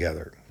horses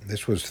together.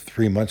 This was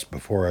 3 months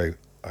before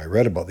I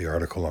read about the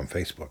article on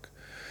Facebook,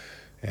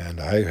 and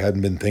I hadn't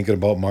been thinking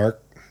about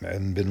Mark. I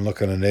hadn't been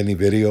looking at any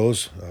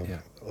videos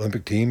of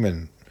Olympic team,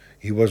 and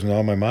he wasn't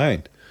on my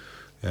mind.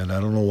 And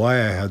I don't know why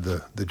I had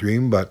the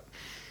dream, but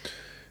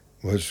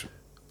it was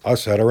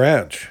us at a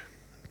ranch.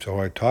 So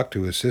I talked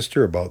to his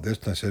sister about this,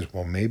 and I says,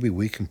 well, maybe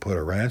we can put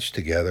a ranch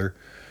together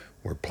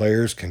where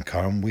players can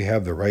come. We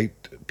have the right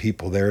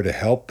people there to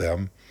help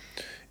them,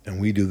 and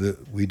we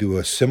do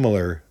a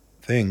similar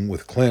thing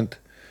with Clint,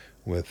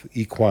 with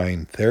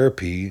equine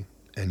therapy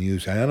and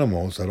use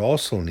animals that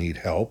also need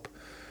help.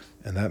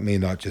 And that may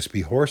not just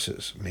be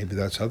horses. Maybe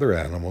that's other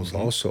animals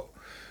also.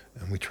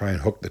 And we try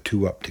and hook the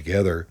two up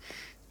together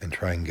and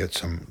try and get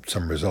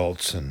some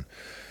results. And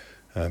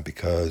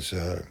because,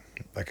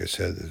 like I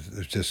said,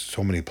 there's just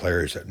so many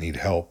players that need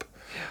help,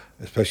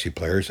 especially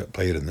players that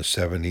played in the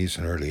 70s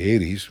and early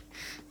 80s,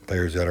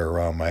 players that are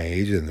around my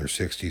age in their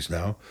 60s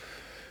now,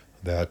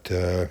 that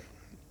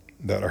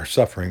are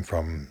suffering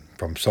from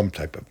some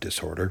type of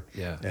disorder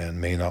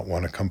and may not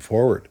want to come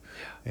forward.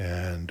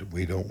 And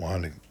we don't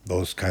want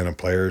those kind of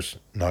players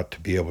not to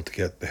be able to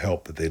get the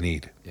help that they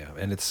need. Yeah,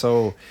 and it's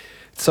so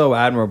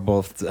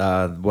admirable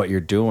what you're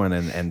doing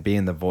and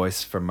being the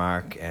voice for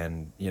Mark,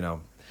 and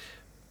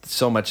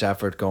so much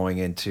effort going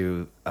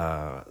into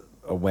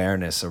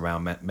awareness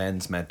around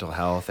men's mental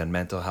health and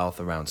mental health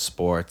around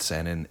sports,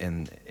 and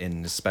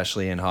in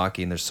especially in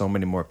hockey. And there's so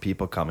many more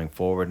people coming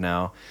forward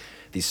now.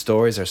 These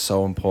stories are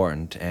so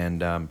important.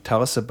 And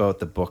tell us about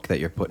the book that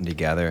you're putting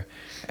together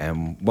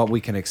and what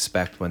we can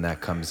expect when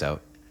that comes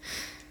out.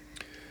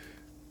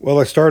 Well,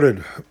 as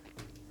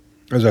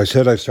I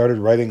said, I started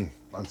writing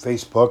on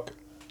Facebook,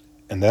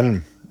 and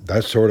then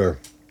that sort of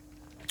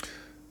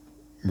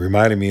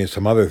reminded me of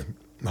some other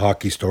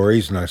hockey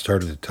stories, and I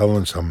started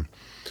telling some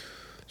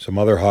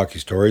other hockey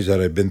stories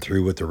that I'd been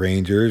through with the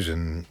Rangers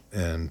and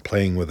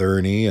playing with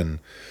Ernie. And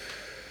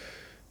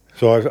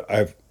so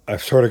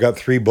I've sort of got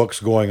 3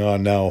 books going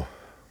on now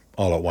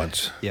all at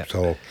once. Yeah.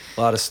 So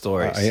a lot of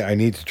stories. I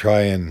need to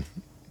try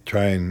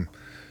and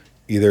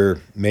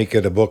either make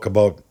it a book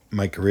about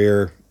my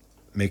career,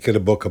 make it a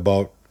book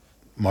about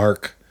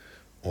Mark,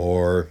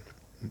 or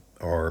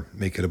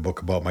make it a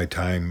book about my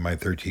time, my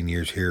 13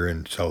 years here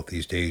in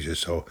Southeast Asia.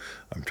 So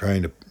I'm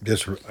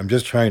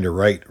just trying to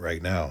write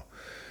right now.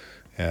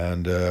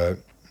 And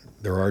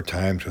there are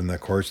times when,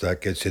 of course,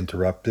 that gets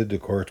interrupted,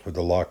 of course, with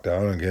the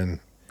lockdown again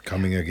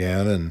coming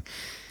again,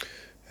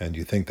 and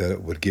you think that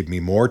it would give me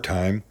more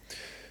time,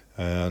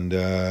 and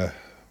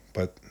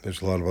but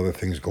there's a lot of other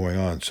things going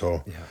on.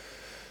 So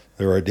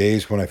there are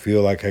days when I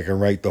feel like I can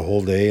write the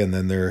whole day, and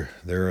then there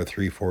are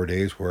 3-4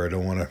 days where I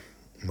don't want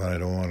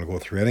to go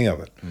through any of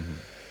it. Mm-hmm.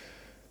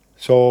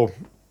 So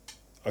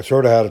I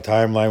sort of had a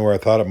timeline where I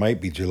thought it might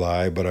be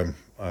July, but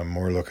I'm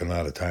more looking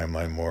at a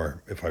timeline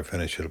more. If I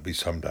finish, it'll be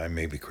sometime,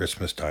 maybe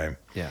Christmas time.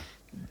 Yeah.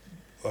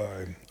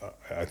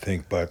 I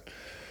think, but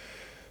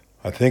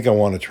I think I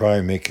want to try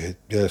and make it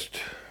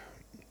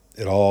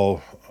it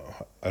all.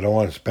 I don't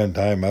want to spend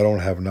time. I don't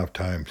have enough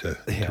time to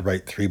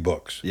write 3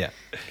 books. Yeah.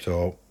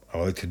 So I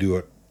like to do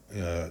it.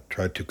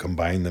 Try to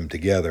combine them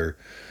together,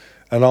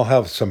 and I'll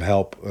have some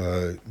help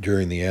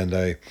during the end.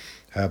 I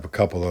have a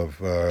couple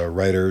of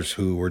writers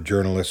who were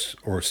journalists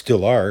or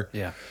still are.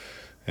 Yeah.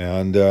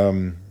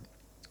 And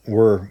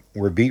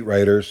were beat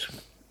writers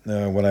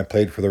when I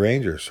played for the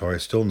Rangers, so I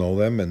still know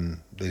them, and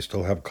they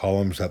still have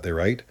columns that they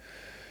write.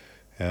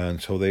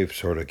 And so they've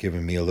sort of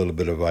given me a little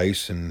bit of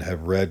advice and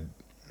have read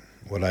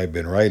what I've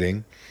been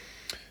writing.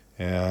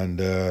 And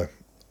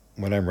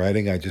when I'm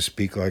writing, I just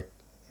speak like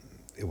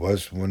it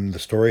was when the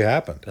story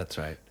happened. That's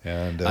right.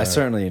 And I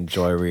certainly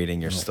enjoy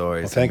reading your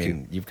stories. Well, thank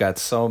you. You've got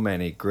so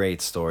many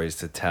great stories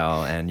to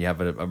tell, and you have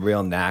a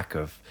real knack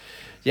of,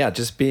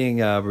 just being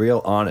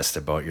real honest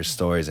about your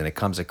stories, and it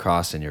comes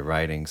across in your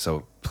writing.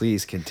 So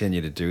please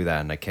continue to do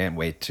that, and I can't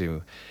wait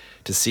to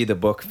see the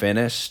book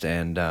finished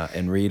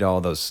and read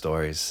all those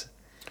stories.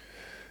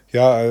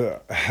 Yeah,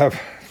 I have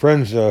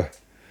friends that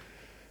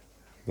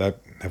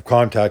have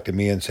contacted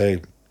me and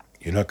say,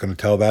 "You're not going to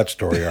tell that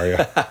story, are you?"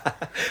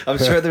 I'm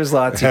sure there's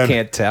lots you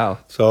can't tell.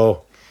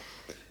 So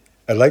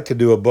I'd like to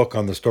do a book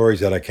on the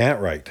stories that I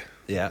can't write.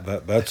 Yeah.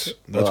 That's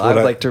well, what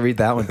I'd like to read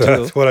that one too.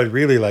 That's what I'd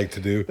really like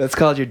to do. That's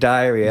called your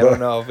diary. I don't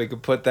know if we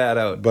could put that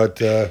out.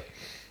 But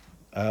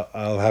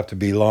I'll have to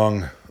be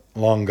long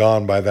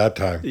gone by that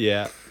time.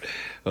 Yeah.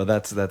 Well,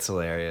 that's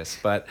hilarious.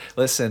 But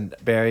listen,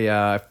 Barry,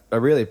 I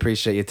really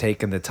appreciate you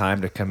taking the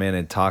time to come in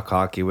and talk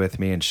hockey with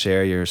me and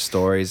share your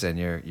stories and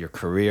your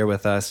career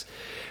with us.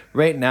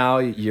 Right now,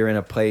 you're in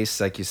a place,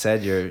 like you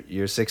said,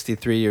 you're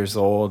 63 years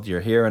old.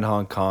 You're here in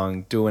Hong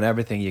Kong, doing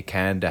everything you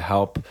can to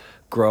help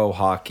grow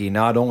hockey,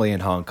 not only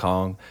in Hong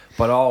Kong,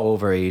 but all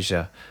over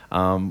Asia.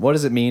 What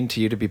does it mean to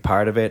you to be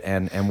part of it,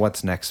 and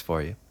what's next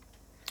for you?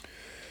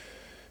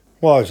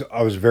 Well,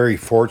 I was very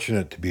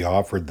fortunate to be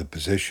offered the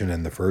position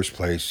in the first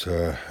place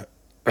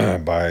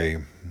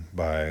by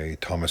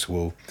Thomas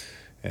Wu,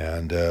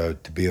 and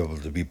to be able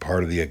to be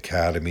part of the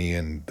academy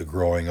and the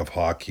growing of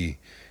hockey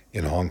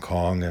in Hong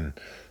Kong. And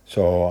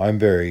so I'm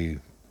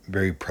very,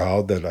 very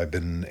proud that I've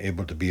been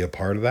able to be a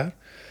part of that.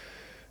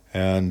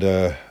 And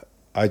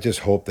I just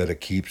hope that it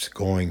keeps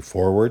going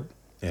forward,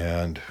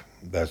 and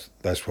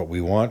that's what we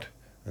want,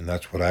 and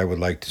that's what I would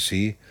like to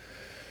see.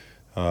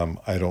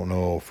 I don't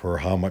know for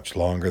how much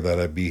longer that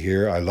I'd be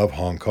here. I love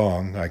Hong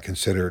Kong. I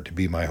consider it to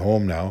be my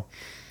home now.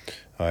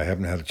 I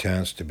haven't had a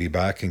chance to be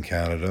back in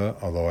Canada,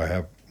 although I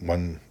have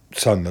one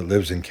son that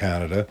lives in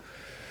Canada,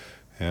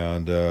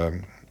 and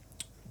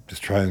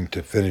just trying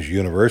to finish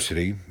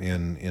university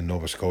in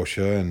Nova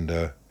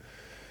Scotia,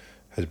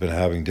 has been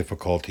having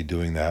difficulty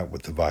doing that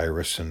with the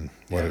virus and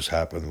what has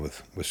happened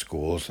with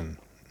schools. And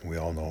we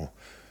all know,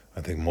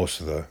 I think most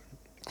of the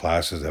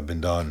classes have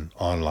been done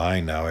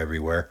online now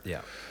everywhere.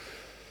 Yeah.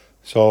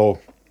 So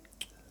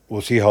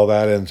we'll see how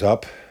that ends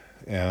up.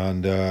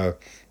 And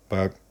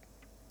but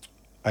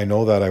I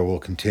know that I will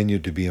continue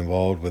to be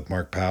involved with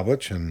Mark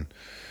Pavlich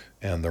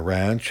and the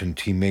ranch and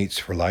Teammates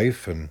for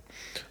Life, and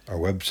our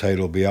website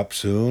will be up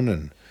soon.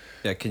 And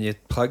Yeah, can you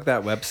plug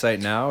that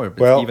website now,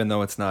 or even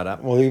though it's not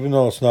up? Well, even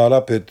though it's not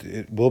up,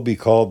 it will be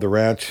called the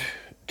Ranch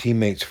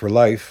Teammates for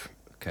Life.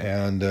 Okay.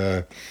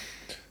 And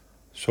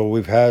so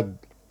we've had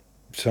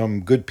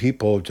some good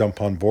people jump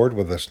on board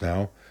with us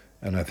now,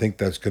 and I think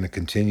that's going to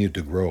continue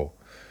to grow.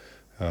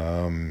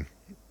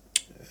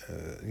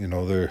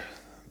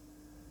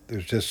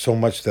 There's just so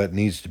much that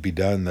needs to be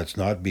done that's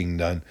not being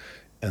done.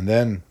 And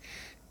then,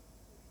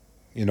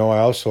 I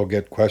also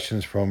get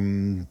questions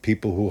from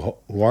people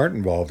who aren't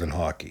involved in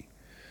hockey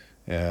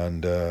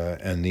and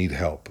need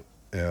help.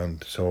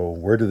 And so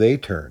where do they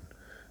turn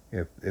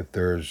if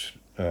there's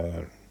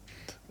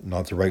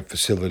not the right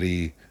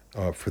facility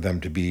for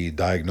them to be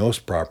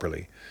diagnosed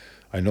properly?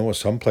 I know with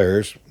some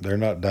players, they're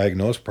not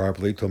diagnosed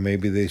properly till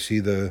maybe they see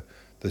the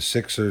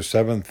 6th or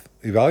 7th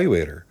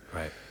evaluator.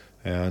 Right.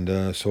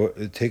 And so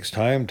it takes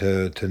time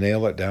to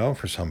nail it down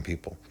for some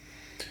people.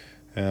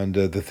 And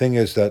the thing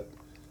is that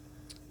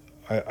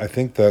I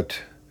think that,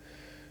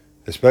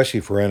 especially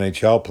for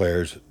NHL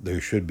players,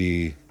 there should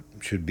be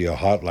a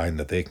hotline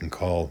that they can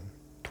call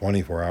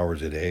 24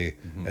 hours a day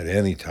at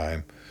any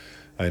time.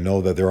 I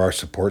know that there are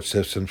support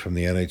systems from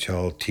the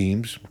NHL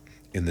teams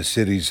in the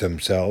cities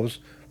themselves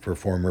for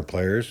former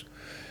players,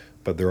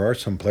 but there are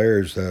some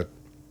players that,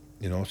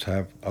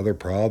 have other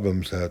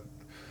problems that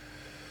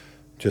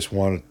just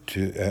want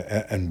to,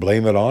 and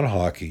blame it on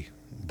hockey,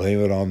 blame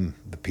it on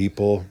the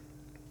people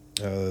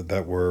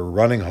that were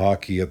running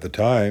hockey at the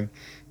time,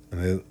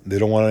 and they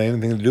don't want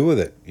anything to do with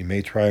it. You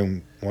may try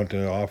and want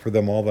to offer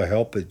them all the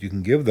help that you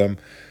can give them,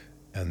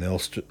 and they'll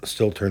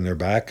still turn their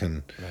back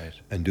and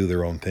do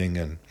their own thing.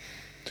 And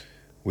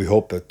we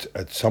hope that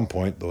at some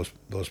point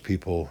those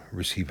people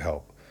receive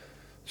help.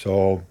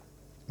 So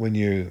when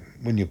you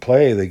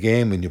play the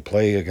game and you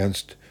play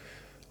against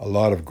a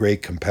lot of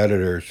great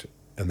competitors,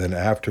 and then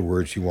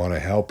afterwards you want to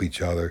help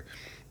each other,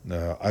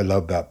 I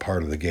love that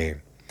part of the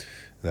game.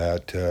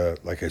 That,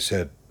 like I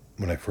said,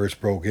 when I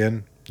first broke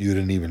in, you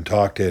didn't even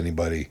talk to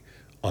anybody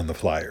on the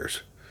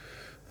Flyers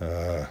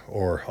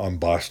or on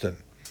Boston.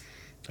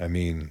 I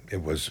mean,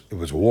 it was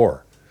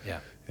war. Yeah.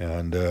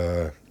 And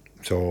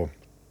so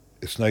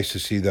it's nice to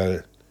see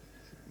that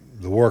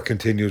the war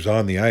continues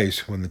on the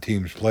ice when the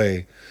teams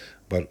play,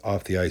 but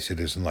off the ice it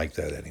isn't like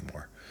that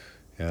anymore.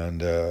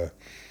 And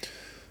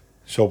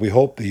so we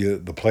hope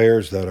the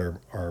players that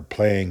are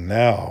playing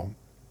now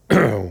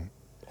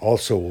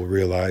also will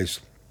realize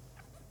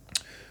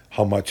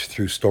how much,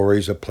 through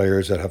stories of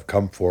players that have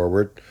come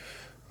forward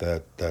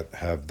that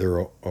have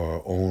their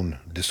own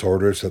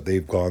disorders that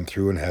they've gone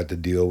through and had to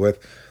deal with,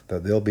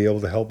 that they'll be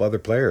able to help other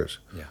players.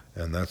 Yeah.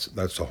 And that's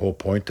the whole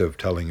point of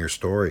telling your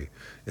story,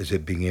 is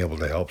it being able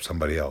to help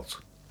somebody else.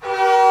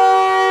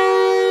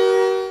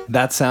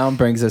 That sound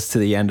brings us to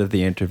the end of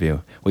the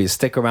interview. Will you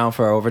stick around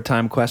for our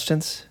overtime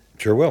questions?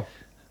 Sure will.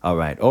 All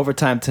right.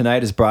 Overtime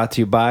tonight is brought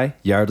to you by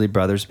Yardley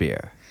Brothers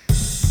Beer.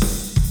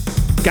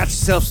 Got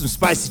yourself some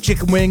spicy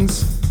chicken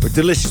wings or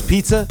delicious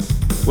pizza?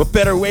 What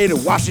better way to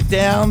wash it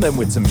down than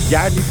with some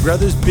Yardley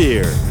Brothers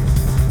beer?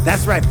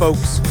 That's right,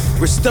 folks.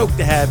 We're stoked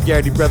to have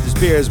Yardley Brothers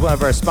Beer as one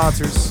of our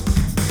sponsors.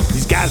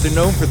 These guys are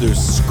known for their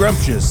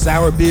scrumptious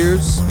sour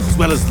beers, as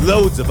well as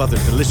loads of other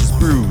delicious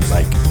brews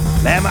like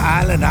Llama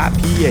Island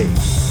IPA,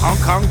 Hong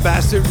Kong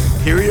Bastard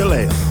Imperial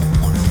Ale,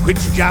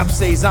 Quit Your Job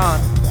Saison,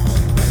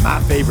 and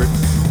my favorite,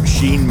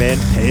 Machine Men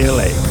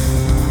Pale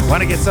Ale.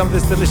 Want to get some of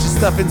this delicious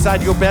stuff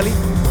inside your belly?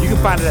 You can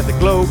find it at the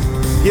Globe,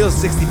 Hill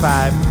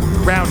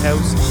 65,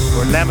 Roundhouse,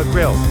 or Llama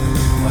Grill.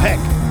 Well, heck,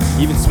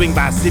 even swing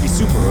by City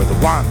Super or the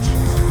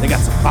Wanch. They got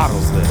some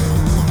bottles there.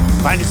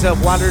 Find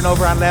yourself wandering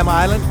over on Llama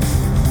Island?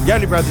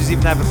 Yardley Brothers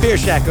even have a beer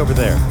shack over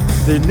there.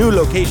 Their new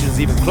location is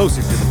even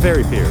closer to the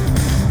ferry pier.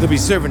 They'll be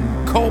serving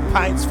cold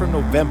pints from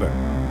November.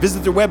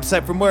 Visit their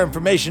website for more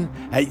information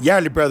at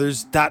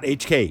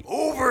yardleybrothers.hk.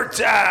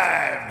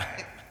 Overtime!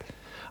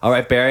 All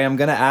right, Barry, I'm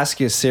going to ask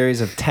you a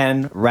series of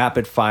 10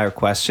 rapid-fire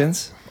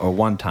questions, or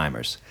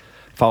one-timers,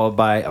 followed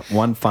by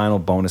one final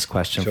bonus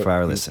question for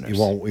our listeners.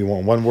 You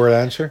want one-word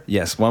answer?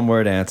 Yes,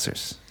 one-word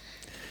answers.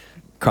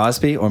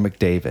 Crosby or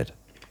McDavid?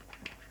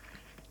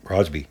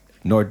 Crosby.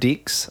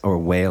 Nordiques or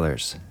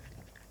Whalers?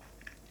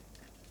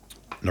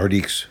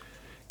 Nordiques.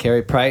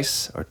 Carey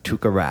Price or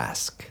Tuukka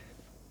Rask?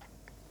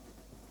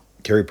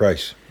 Carey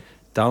Price.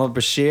 Donald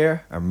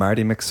Brashear or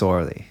Marty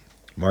McSorley?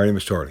 Marty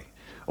McSorley.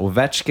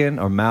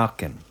 Ovechkin or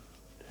Malkin?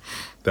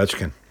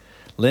 Ovechkin.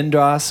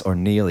 Lindros or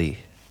Neely?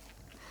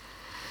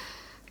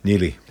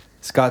 Neely.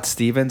 Scott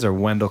Stevens or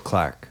Wendell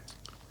Clark?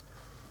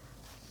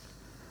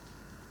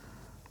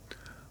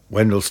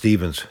 Wendell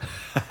Stevens.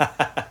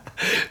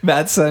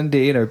 Matt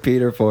Sundin or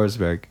Peter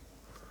Forsberg?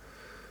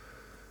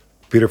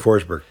 Peter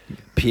Forsberg.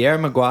 Pierre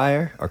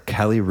Maguire or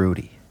Kelly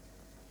Rudy?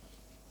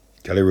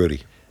 Kelly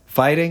Rudy.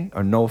 Fighting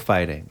or no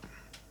fighting?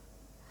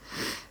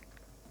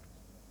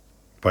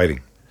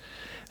 Fighting.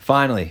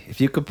 Finally, if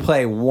you could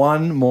play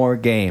one more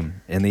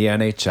game in the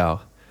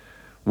NHL,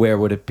 where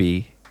would it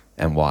be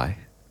and why?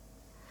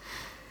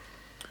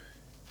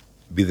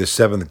 Be the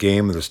 7th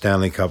game of the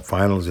Stanley Cup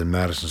Finals in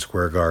Madison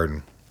Square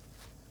Garden.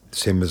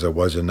 Same as it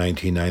was in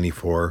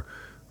 1994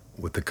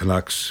 with the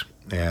Canucks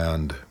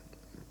and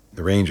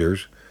the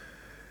Rangers,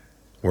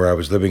 where I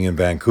was living in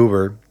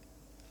Vancouver,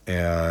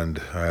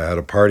 and I had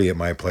a party at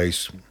my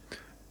place,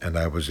 and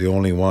I was the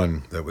only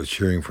one that was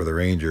cheering for the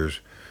Rangers,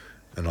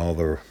 and all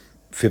the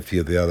 50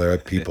 of the other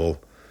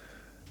people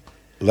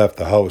left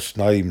the house,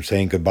 not even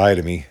saying goodbye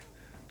to me,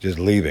 just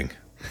leaving.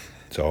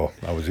 So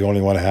I was the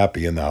only one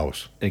happy in the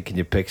house. And can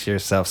you picture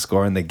yourself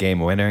scoring the game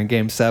winner in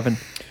Game 7?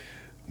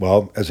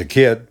 Well, as a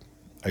kid,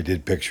 I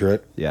did picture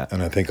it. Yeah.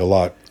 And I think a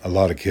lot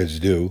of kids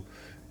do.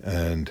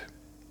 And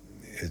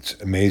it's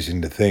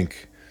amazing to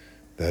think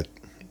that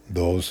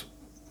those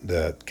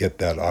that get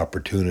that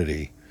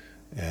opportunity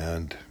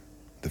and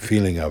the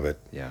feeling of it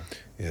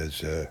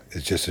is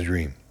just a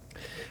dream.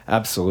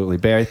 Absolutely.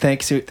 Barry,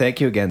 thank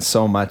you again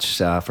so much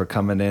for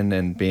coming in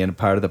and being a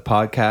part of the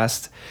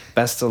podcast.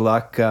 Best of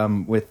luck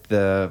with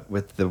the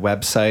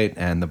website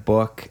and the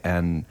book,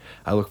 and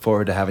I look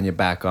forward to having you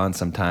back on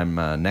sometime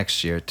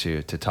next year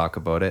to talk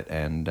about it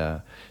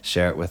and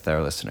share it with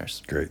our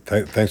listeners. Great.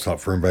 Thanks a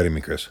lot for inviting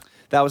me, Chris.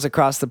 That was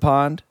Across the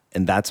Pond,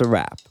 and that's a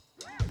wrap.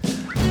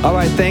 All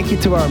right, thank you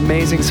to our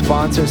amazing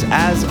sponsors.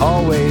 As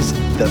always,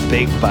 The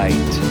Big Bite,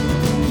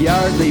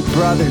 Yardley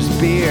Brothers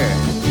Beer,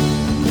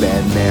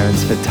 Ben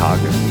Marin's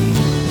Photography,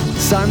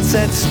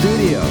 Sunset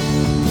Studio,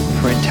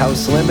 Print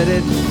House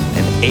Limited,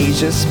 and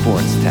Asia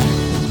Sports Tech.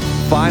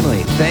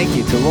 Finally, thank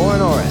you to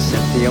Lauren Orris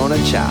and Fiona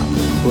Chow,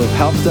 who have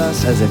helped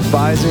us as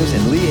advisors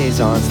and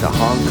liaisons to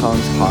Hong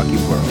Kong's hockey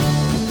world.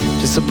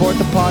 To support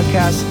the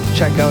podcast,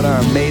 check out our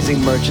amazing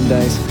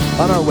merchandise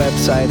on our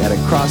website at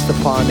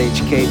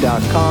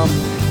acrossthepondhk.com.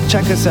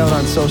 Check us out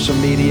on social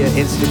media,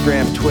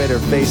 Instagram, Twitter,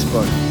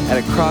 Facebook at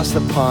Across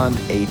the Pond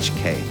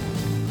HK.